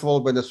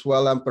wonderful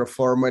Venezuelan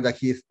performer that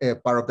he's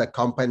part of the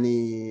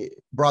company,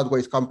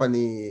 Broadway's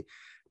company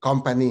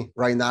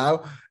right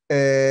now.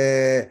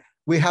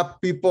 We have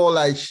people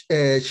like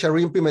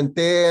Shireen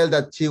Pimentel,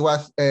 that she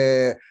was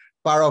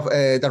part of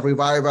the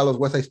revival of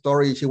West Side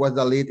Story. She was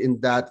the lead in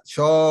that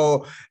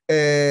show.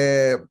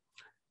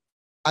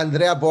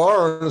 Andrea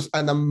Burns,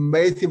 an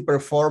amazing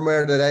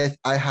performer that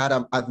I had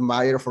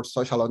admired for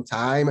such a long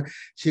time.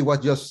 She was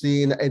just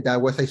seen in the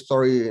West Side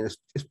Story,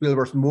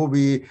 Spielberg's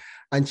movie,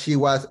 and she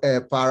was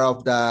part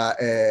of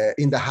the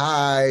In the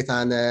Heights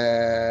and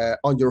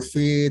On Your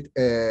Feet,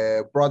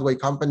 Broadway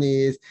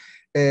companies.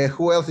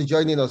 Who else is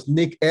joining us?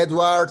 Nick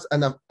Edwards,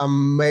 an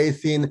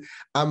amazing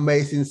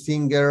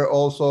singer,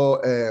 also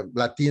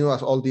Latino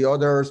as all the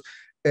others.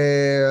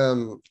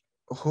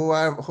 Who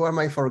am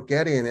I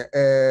forgetting?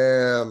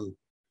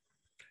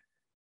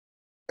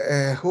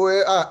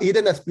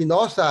 Eden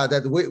Espinosa,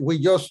 that we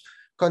just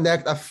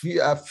connect a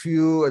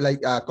few like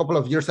a couple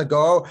of years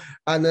ago,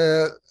 and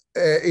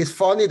it's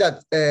funny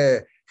that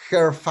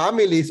her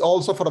family is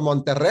also from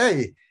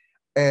Monterrey.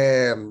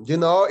 You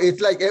know, it's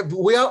like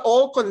we are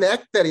all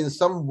connected in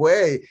some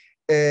way,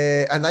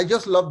 and I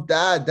just love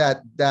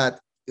that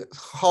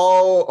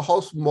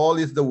how small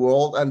is the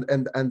world and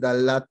the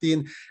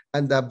Latin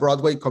and the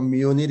Broadway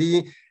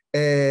community.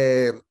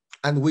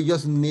 And we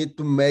just need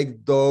to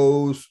make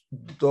those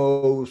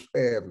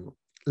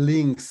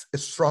links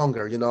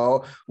stronger. You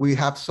know, we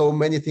have so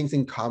many things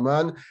in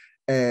common.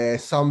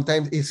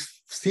 Sometimes it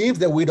seems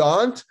that we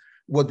don't,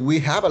 but we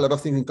have a lot of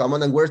things in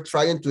common, and we're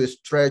trying to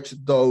stretch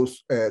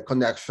those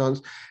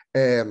connections.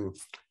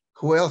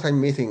 Who else I'm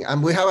missing?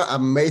 And we have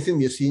amazing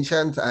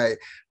musicians. I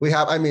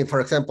mean,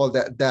 for example,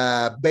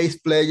 the bass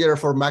player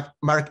for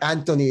Mark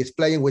Anthony is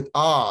playing with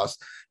us.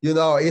 You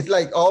know, it's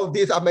like all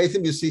these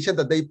amazing musicians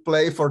that they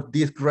play for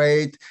these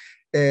great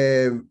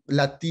Latinas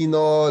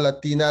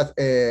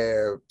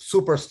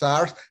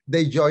superstars.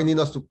 They joining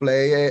us to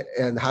play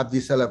and have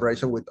this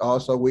celebration with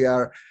us. So we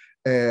are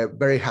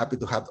very happy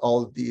to have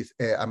all these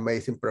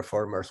amazing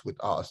performers with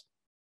us.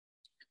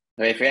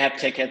 So if you have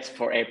tickets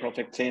for April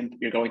 15th,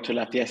 you're going to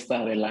La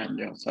Fiesta del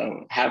Año.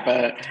 So have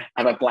a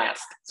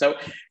blast. So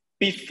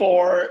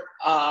before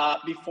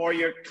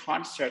your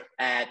concert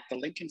at the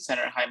Lincoln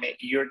Center, Jaime,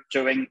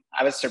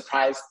 I was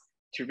surprised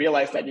to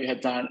realize that you had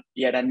done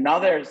yet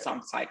another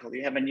song cycle.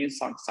 You have a new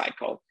song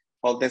cycle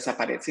called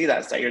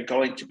Desaparecidas that you're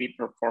going to be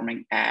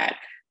performing at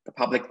the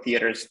Public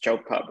Theater's Joe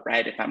Pub,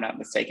 right? If I'm not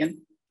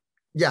mistaken.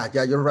 Yeah,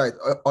 you're right.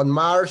 On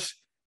March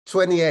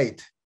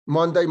 28th,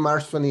 Monday,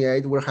 March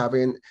 28th, we're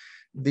having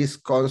this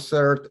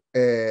concert.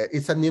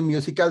 It's a new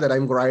musical that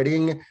I'm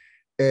writing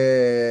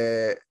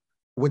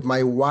with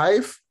my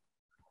wife,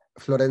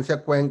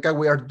 Florencia Cuenca.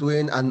 We are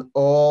doing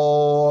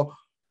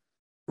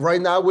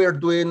right now we're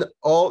doing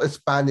all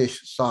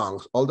Spanish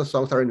songs. All the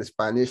songs are in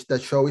Spanish. The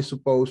show is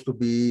supposed to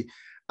be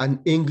an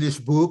English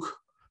book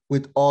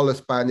with all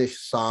Spanish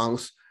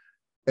songs.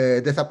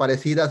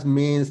 Desaparecidas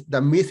means the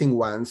missing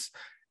ones.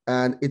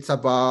 And it's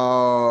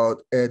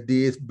about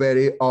these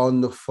very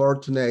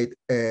unfortunate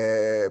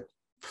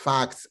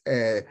facts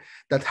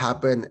that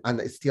happen,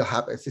 and it's still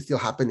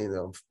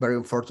happening, very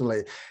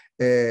unfortunately,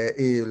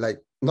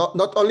 like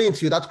not only in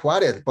Ciudad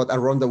Juárez, but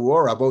around the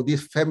world, about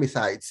these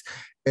femicides.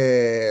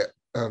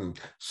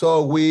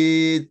 So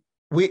we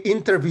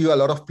interview a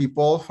lot of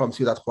people from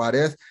Ciudad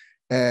Juárez.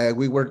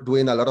 We were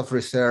doing a lot of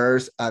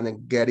research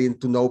and getting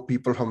to know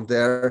people from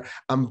there.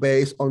 And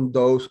based on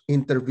those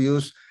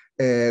interviews,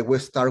 we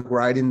start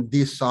writing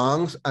these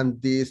songs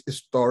and this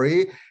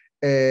story.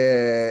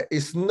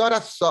 It's not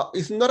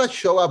a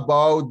show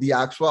about the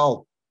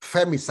actual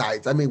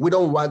femicides. I mean, we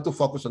don't want to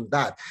focus on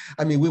that.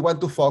 I mean, we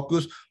want to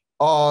focus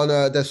on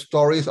the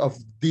stories of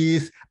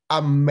these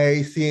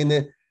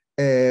amazing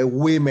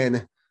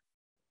women,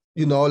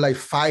 you know, like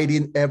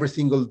fighting every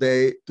single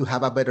day to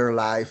have a better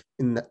life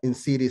in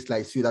cities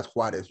like Ciudad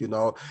Juárez, you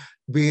know,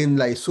 being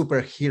like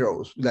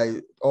superheroes,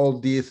 like all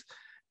these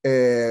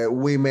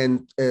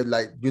women,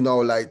 like, you know,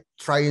 like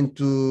trying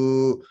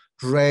to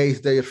raise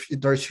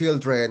their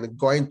children,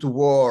 going to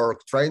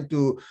work, trying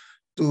to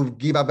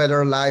give a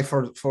better life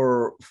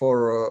for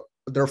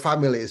their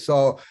families.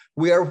 So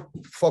we are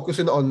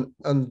focusing on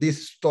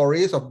these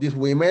stories of these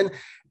women,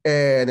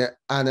 and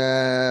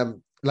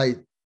like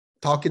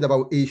talking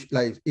about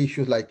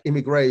issues like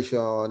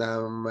immigration,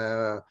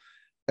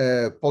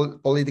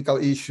 political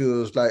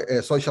issues, like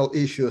social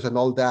issues and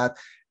all that.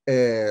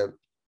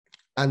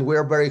 And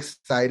we're very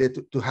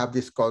excited to have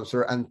this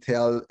concert and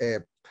tell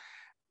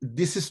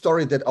this is a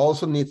story that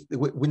also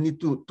we need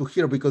to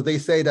hear, because they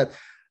say that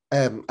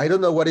I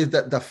don't know what is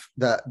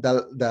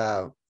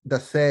the the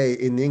say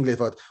in English,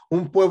 but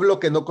un pueblo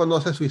que no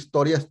conoce su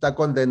historia está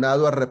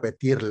condenado a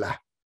repetirla.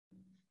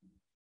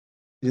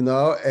 You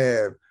know,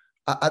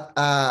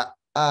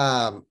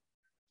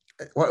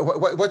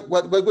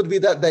 what would be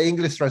the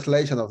English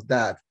translation of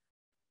that?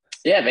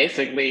 Yeah,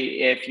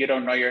 basically, if you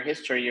don't know your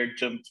history, you're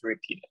doomed to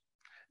repeat it.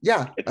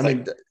 Yeah, it's I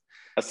mean,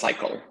 a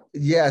cycle.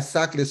 Yeah,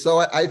 exactly. So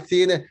I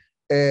think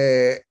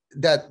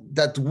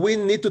that we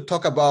need to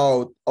talk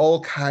about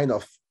all kind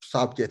of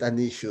subjects and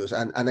issues,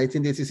 and I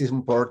think this is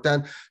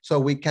important so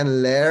we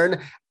can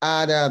learn.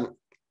 And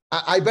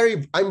I'm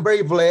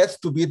very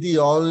blessed to be the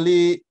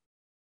only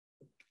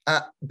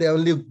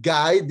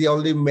guy, the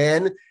only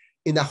man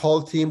in the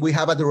whole team. We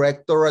have a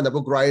director and a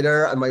book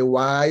writer and my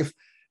wife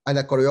and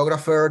a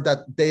choreographer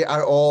that they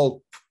are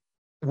all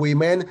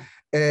women.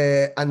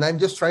 And I'm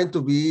just trying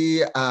to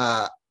be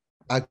a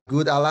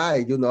good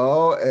ally, you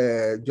know,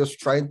 just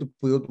trying to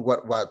put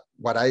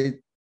what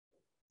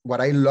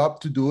I love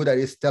to do, that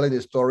is telling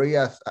the story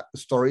as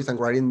stories and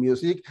writing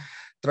music,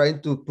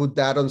 trying to put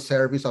that on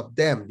service of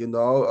them, you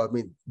know. I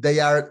mean, they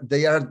are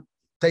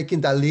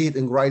taking the lead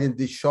in writing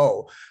this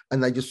show,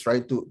 and I just try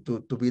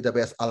to be the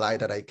best ally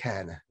that I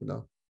can, you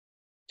know.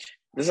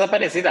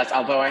 Desaparecidas,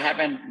 although I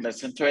haven't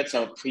listened to it,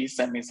 so please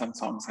send me some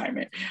songs,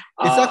 Jaime.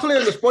 It's actually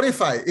on the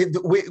Spotify.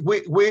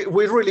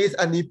 We released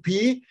an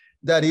EP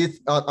that is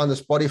on the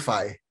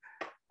Spotify.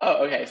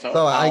 Oh, okay.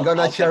 So I'm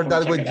gonna share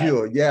that with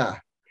you. Yeah.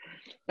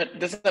 But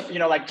this, you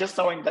know, like just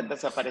knowing that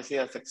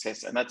Desaparecidas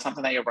exists, and that's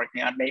something that you're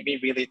working on, made me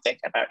really think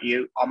about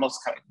you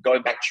almost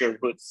going back to your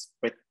roots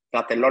with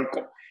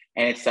Tlatelolco.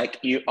 And it's like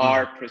you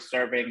are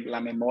preserving la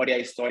memoria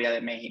historia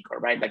de Mexico,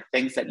 right? Like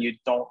things that you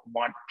don't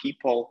want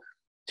people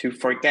to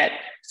forget.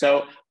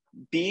 So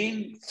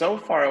being so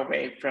far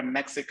away from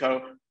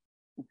Mexico,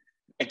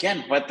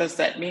 again, what does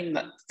that mean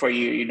for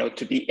you, you know,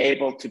 to be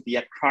able to be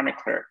a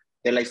chronicler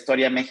de la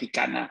historia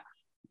mexicana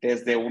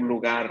desde un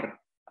lugar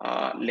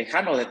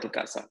lejano de tu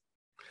casa?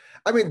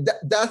 I mean,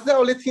 that's the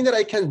only thing that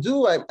I can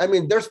do. I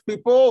mean, there's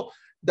people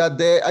that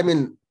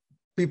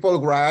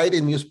people write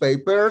in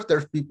newspapers.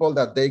 There's people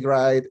that they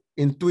write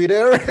in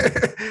Twitter.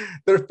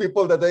 There's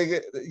people that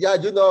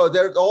you know,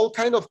 there's all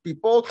kind of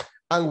people.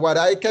 And what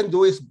I can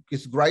do is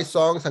write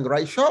songs and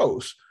write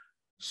shows.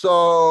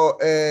 So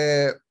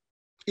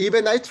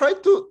even I try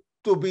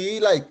to be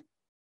like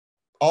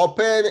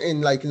open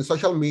in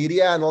social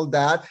media and all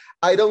that.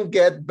 I don't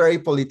get very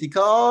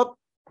political.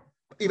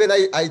 Even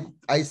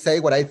I say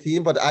what I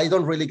think, but I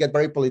don't really get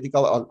very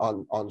political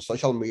on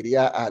social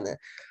media, and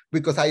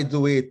because I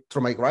do it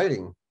through my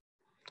writing.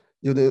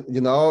 You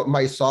know,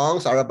 my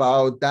songs are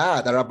about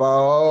that. They're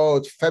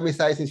about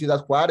femicides in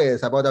Ciudad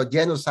Juarez, about a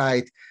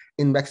genocide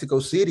in Mexico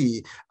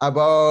City,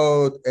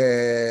 about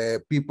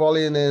people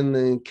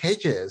in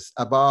cages,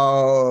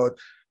 about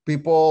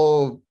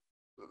people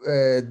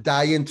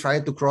dying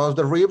trying to cross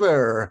the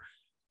river,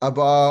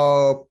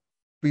 about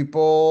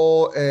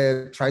people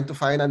trying to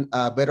find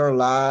a better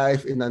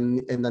life in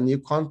a new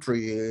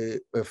country,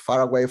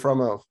 far away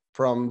from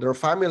their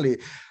family.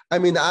 I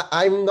mean,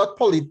 I'm not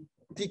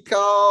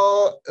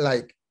political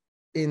like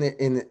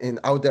in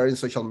out there in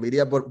social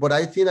media, but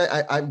I think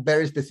I'm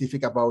very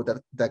specific about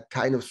that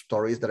kind of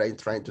stories that I'm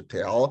trying to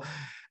tell,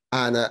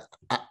 and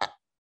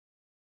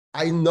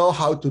I know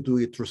how to do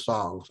it through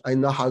songs. I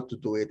know how to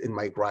do it in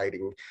my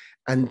writing,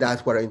 and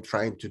that's what I'm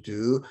trying to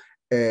do.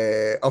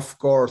 Of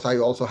course, I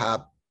also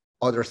have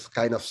other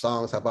kind of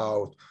songs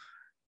about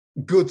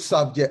good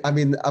subject. I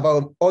mean,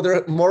 about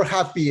other more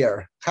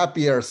happier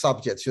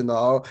subjects, you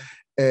know.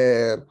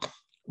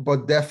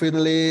 But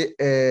definitely,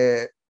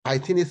 I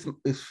think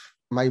it's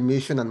my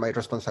mission and my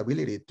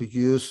responsibility to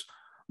use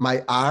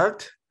my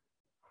art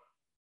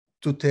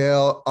to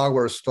tell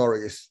our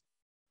stories,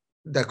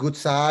 the good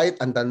side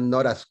and the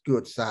not as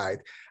good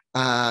side,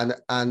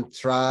 and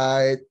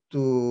try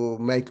to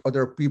make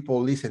other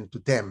people listen to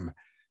them.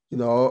 You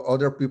know,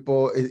 other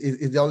people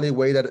is the only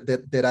way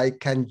that I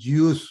can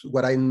use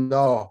what I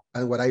know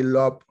and what I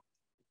love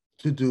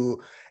to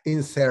do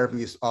in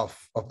service of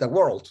the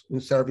world, in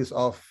service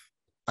of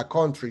a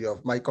country,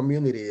 of my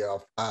community,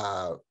 of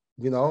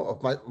you know,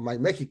 of my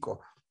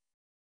Mexico.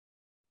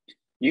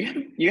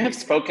 You have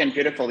spoken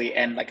beautifully,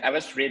 and like I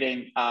was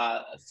reading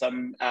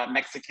some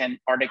Mexican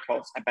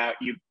articles about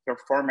you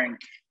performing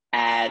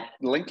at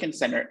Lincoln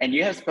Center, and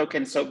you have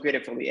spoken so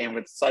beautifully and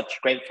with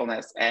such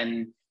gratefulness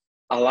and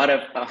a lot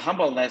of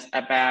humbleness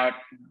about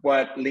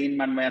what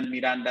Lin-Manuel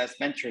Miranda's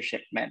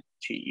mentorship meant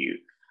to you.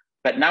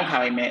 But now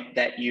how I meant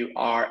that you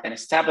are an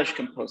established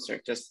composer,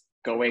 just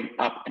going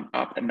up and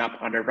up and up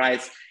on the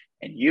rise,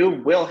 and you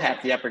will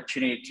have the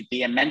opportunity to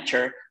be a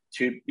mentor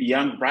to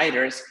young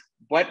writers.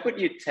 What would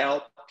you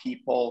tell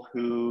people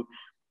who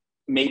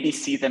maybe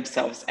see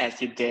themselves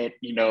as you did,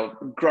 you know,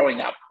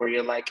 growing up, where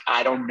you're like,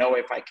 I don't know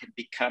if I can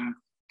become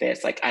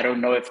this, like, I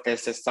don't know if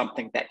this is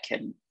something that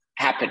can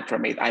happen for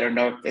me. I don't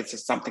know if this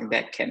is something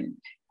that can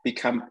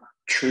become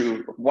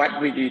true. What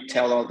would you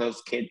tell all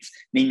those kids,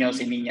 niños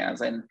y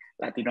niñas in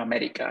Latino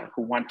America,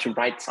 who want to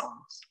write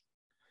songs?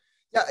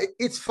 Yeah,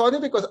 it's funny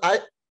because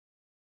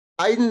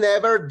I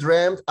never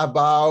dreamt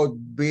about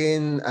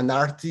being an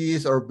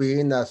artist or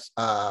being a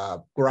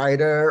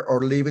writer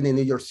or living in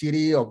New York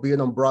City or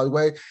being on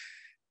Broadway.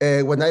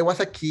 When I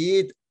was a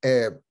kid,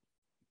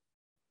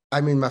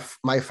 I mean,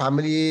 my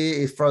family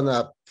is from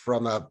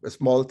a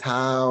small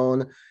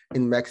town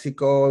in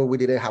Mexico. We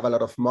didn't have a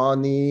lot of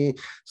money.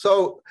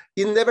 So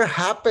it never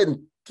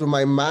happened to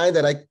my mind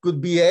that I could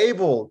be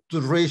able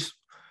to reach,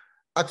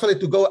 actually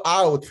to go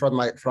out from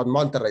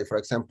Monterrey, for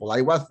example.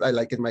 I was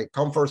like in my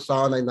comfort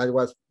zone and I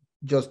was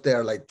just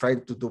there like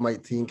trying to do my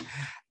thing.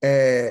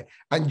 And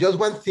just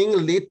one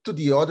thing lead to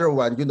the other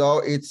one, you know,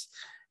 it's,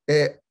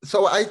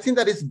 so I think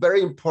that it's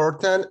very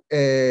important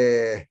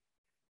to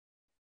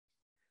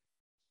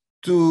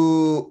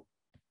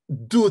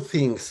do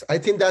things. I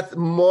think that's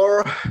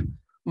more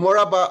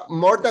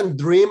than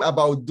dream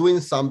about doing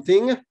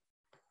something,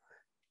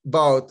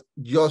 but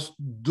just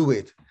do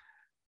it.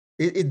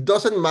 It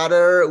doesn't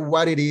matter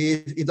what it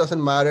is. It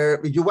doesn't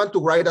matter if you want to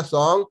write a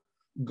song,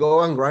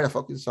 go and write a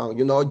fucking song.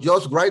 You know,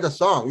 just write a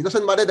song. It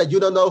doesn't matter that you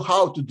don't know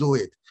how to do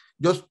it.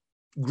 Just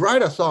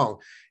write a song.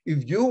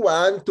 If you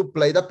want to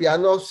play the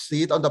piano,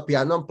 sit on the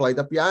piano and play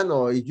the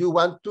piano. If you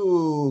want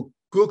to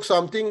cook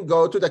something,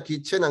 go to the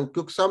kitchen and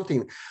cook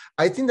something.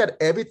 I think that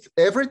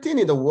everything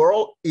in the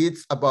world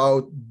is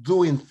about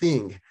doing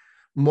things,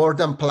 more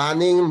than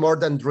planning, more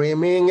than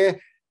dreaming.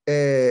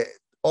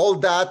 All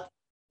that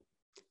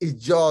is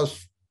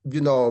just,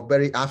 you know,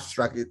 very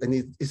abstract,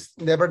 and it's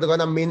never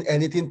gonna mean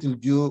anything till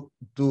you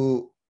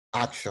do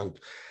action.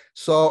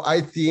 So I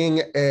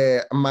think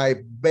my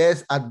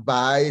best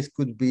advice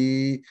could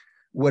be,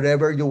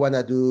 whatever you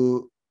wanna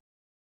do,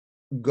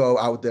 go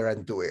out there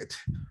and do it.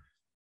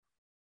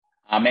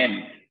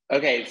 Amen.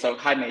 Okay, so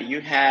Jaime,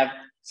 you have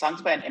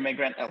Songs by an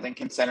Immigrant at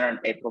Lincoln Center on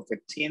April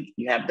 15th.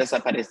 You have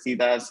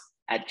Desaparecidas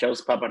at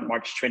Joe's Pub on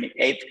March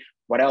 28th.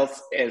 What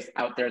else is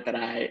out there that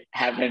I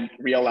haven't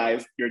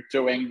realized you're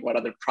doing? What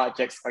other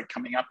projects are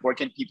coming up? Where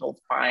can people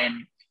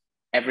find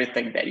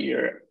everything that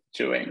you're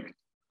doing?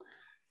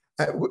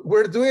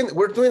 We're doing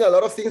a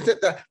lot of things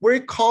that we're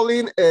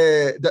calling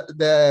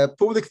the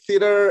Public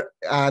Theater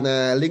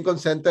and Lincoln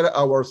Center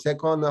our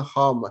second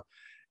home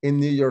in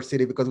New York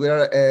City, because we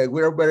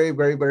are very,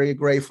 very, very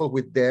grateful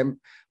with them.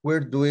 We're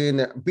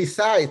doing,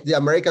 besides the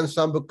American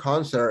Songbook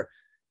concert,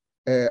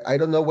 I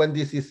don't know when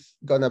this is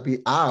gonna be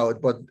out,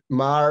 but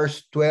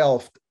March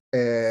 12th,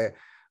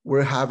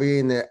 we're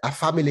having a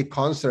family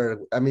concert.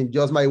 I mean,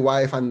 just my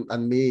wife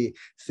and me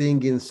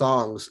singing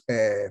songs.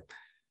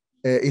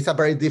 It's a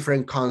very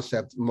different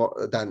concept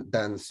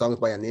than Songs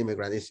by an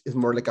Immigrant. It's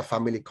more like a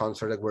family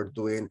concert that we're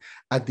doing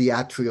at the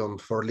atrium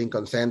for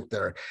Lincoln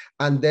Center.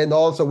 And then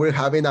also we're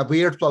having a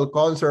virtual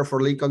concert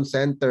for Lincoln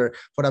Center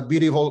for a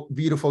beautiful,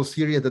 beautiful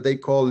series that they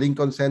call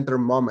Lincoln Center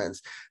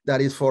Moments.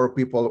 That is for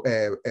people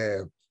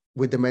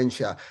with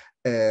dementia.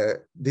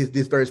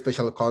 This very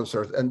special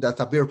concert, and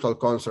that's a virtual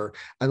concert.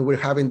 And we're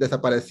having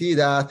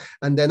Desaparecida,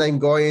 and then I'm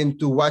going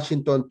to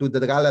Washington to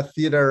the Gala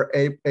Theater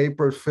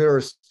April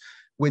 1st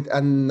with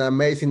an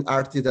amazing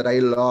artist that I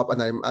love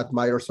and I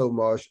admire so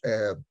much,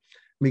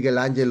 Miguel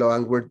Angelo,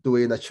 and we're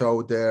doing a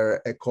show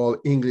there called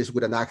English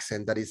with an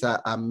Accent. That is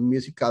a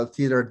musical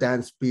theater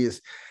dance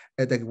piece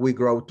that we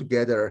grow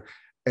together,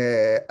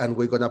 and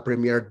we're gonna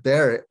premiere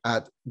there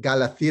at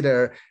Gala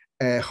Theater,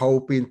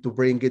 hoping to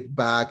bring it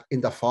back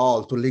in the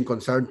fall to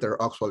Lincoln Center,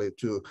 actually,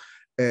 too.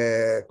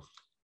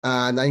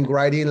 And I'm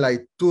writing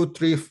like 2,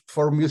 3,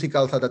 4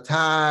 musicals at a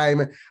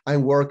time.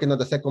 I'm working on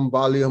the second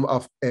volume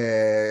of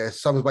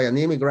Songs by an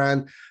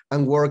Immigrant.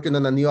 I'm working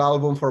on a new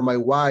album for my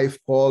wife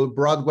called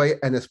Broadway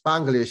and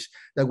Spanglish,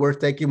 that we're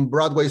taking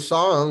Broadway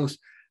songs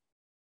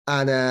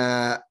and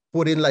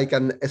putting like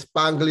an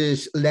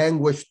Spanglish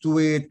language to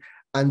it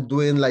and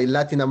doing like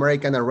Latin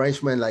American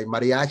arrangement, like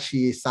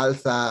mariachi,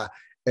 salsa.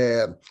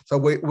 So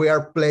we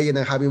are playing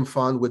and having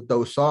fun with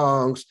those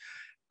songs.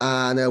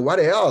 And what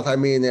else? I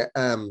mean,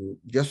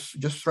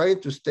 just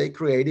trying to stay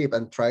creative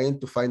and trying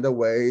to find a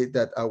way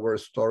that our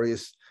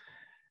stories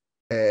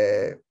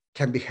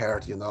can be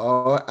heard, you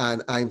know.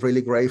 And I'm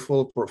really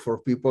grateful for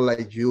people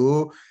like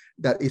you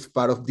that is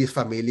part of this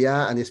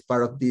familia and is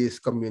part of this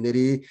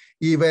community.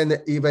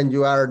 Even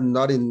you are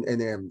not in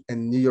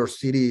New York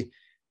City,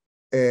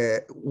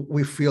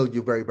 we feel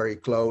you very, very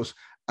close.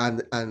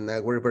 And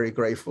we're very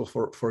grateful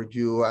for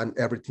you and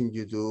everything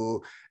you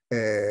do.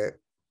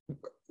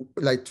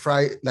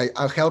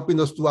 Helping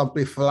us to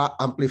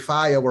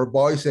amplify our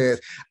voices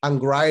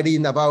and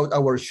writing about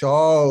our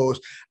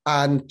shows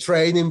and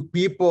training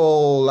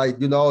people,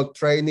 like, you know,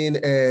 training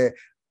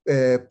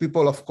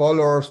people of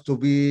colors to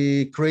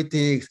be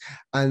critics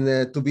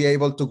and to be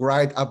able to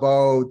write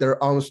about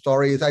their own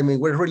stories. I mean,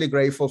 we're really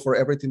grateful for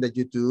everything that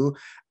you do.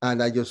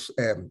 And I just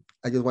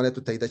wanted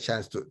to take the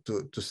chance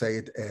to say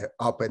it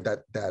open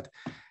that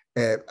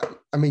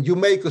I mean, you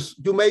make us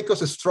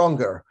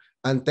stronger.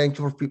 And thank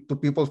you to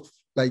people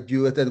like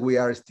you that we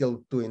are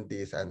still doing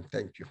this, and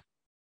thank you.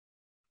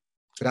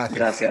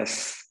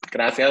 Gracias.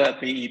 Gracias a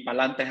ti. Y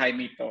pa'lante,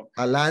 Jaimito.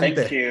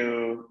 Adelante.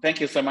 Thank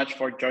you so much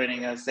for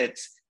joining us.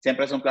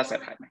 Siempre es un placer,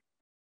 Jaime.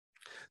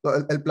 No,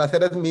 el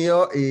placer es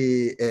mío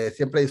y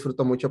siempre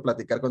disfruto mucho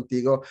platicar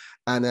contigo.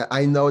 And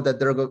I know that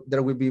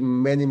there will be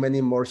many,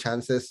 many more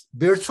chances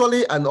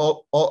virtually and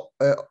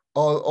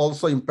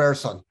also in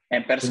person.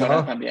 En You persona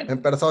know? también.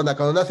 En persona,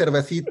 con una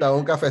cervecita,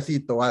 un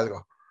cafecito o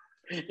algo.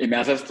 Y me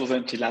haces tus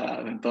enchiladas,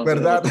 entonces, o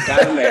 ¿Verdad? tu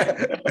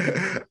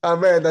carne.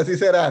 Amén, así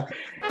será.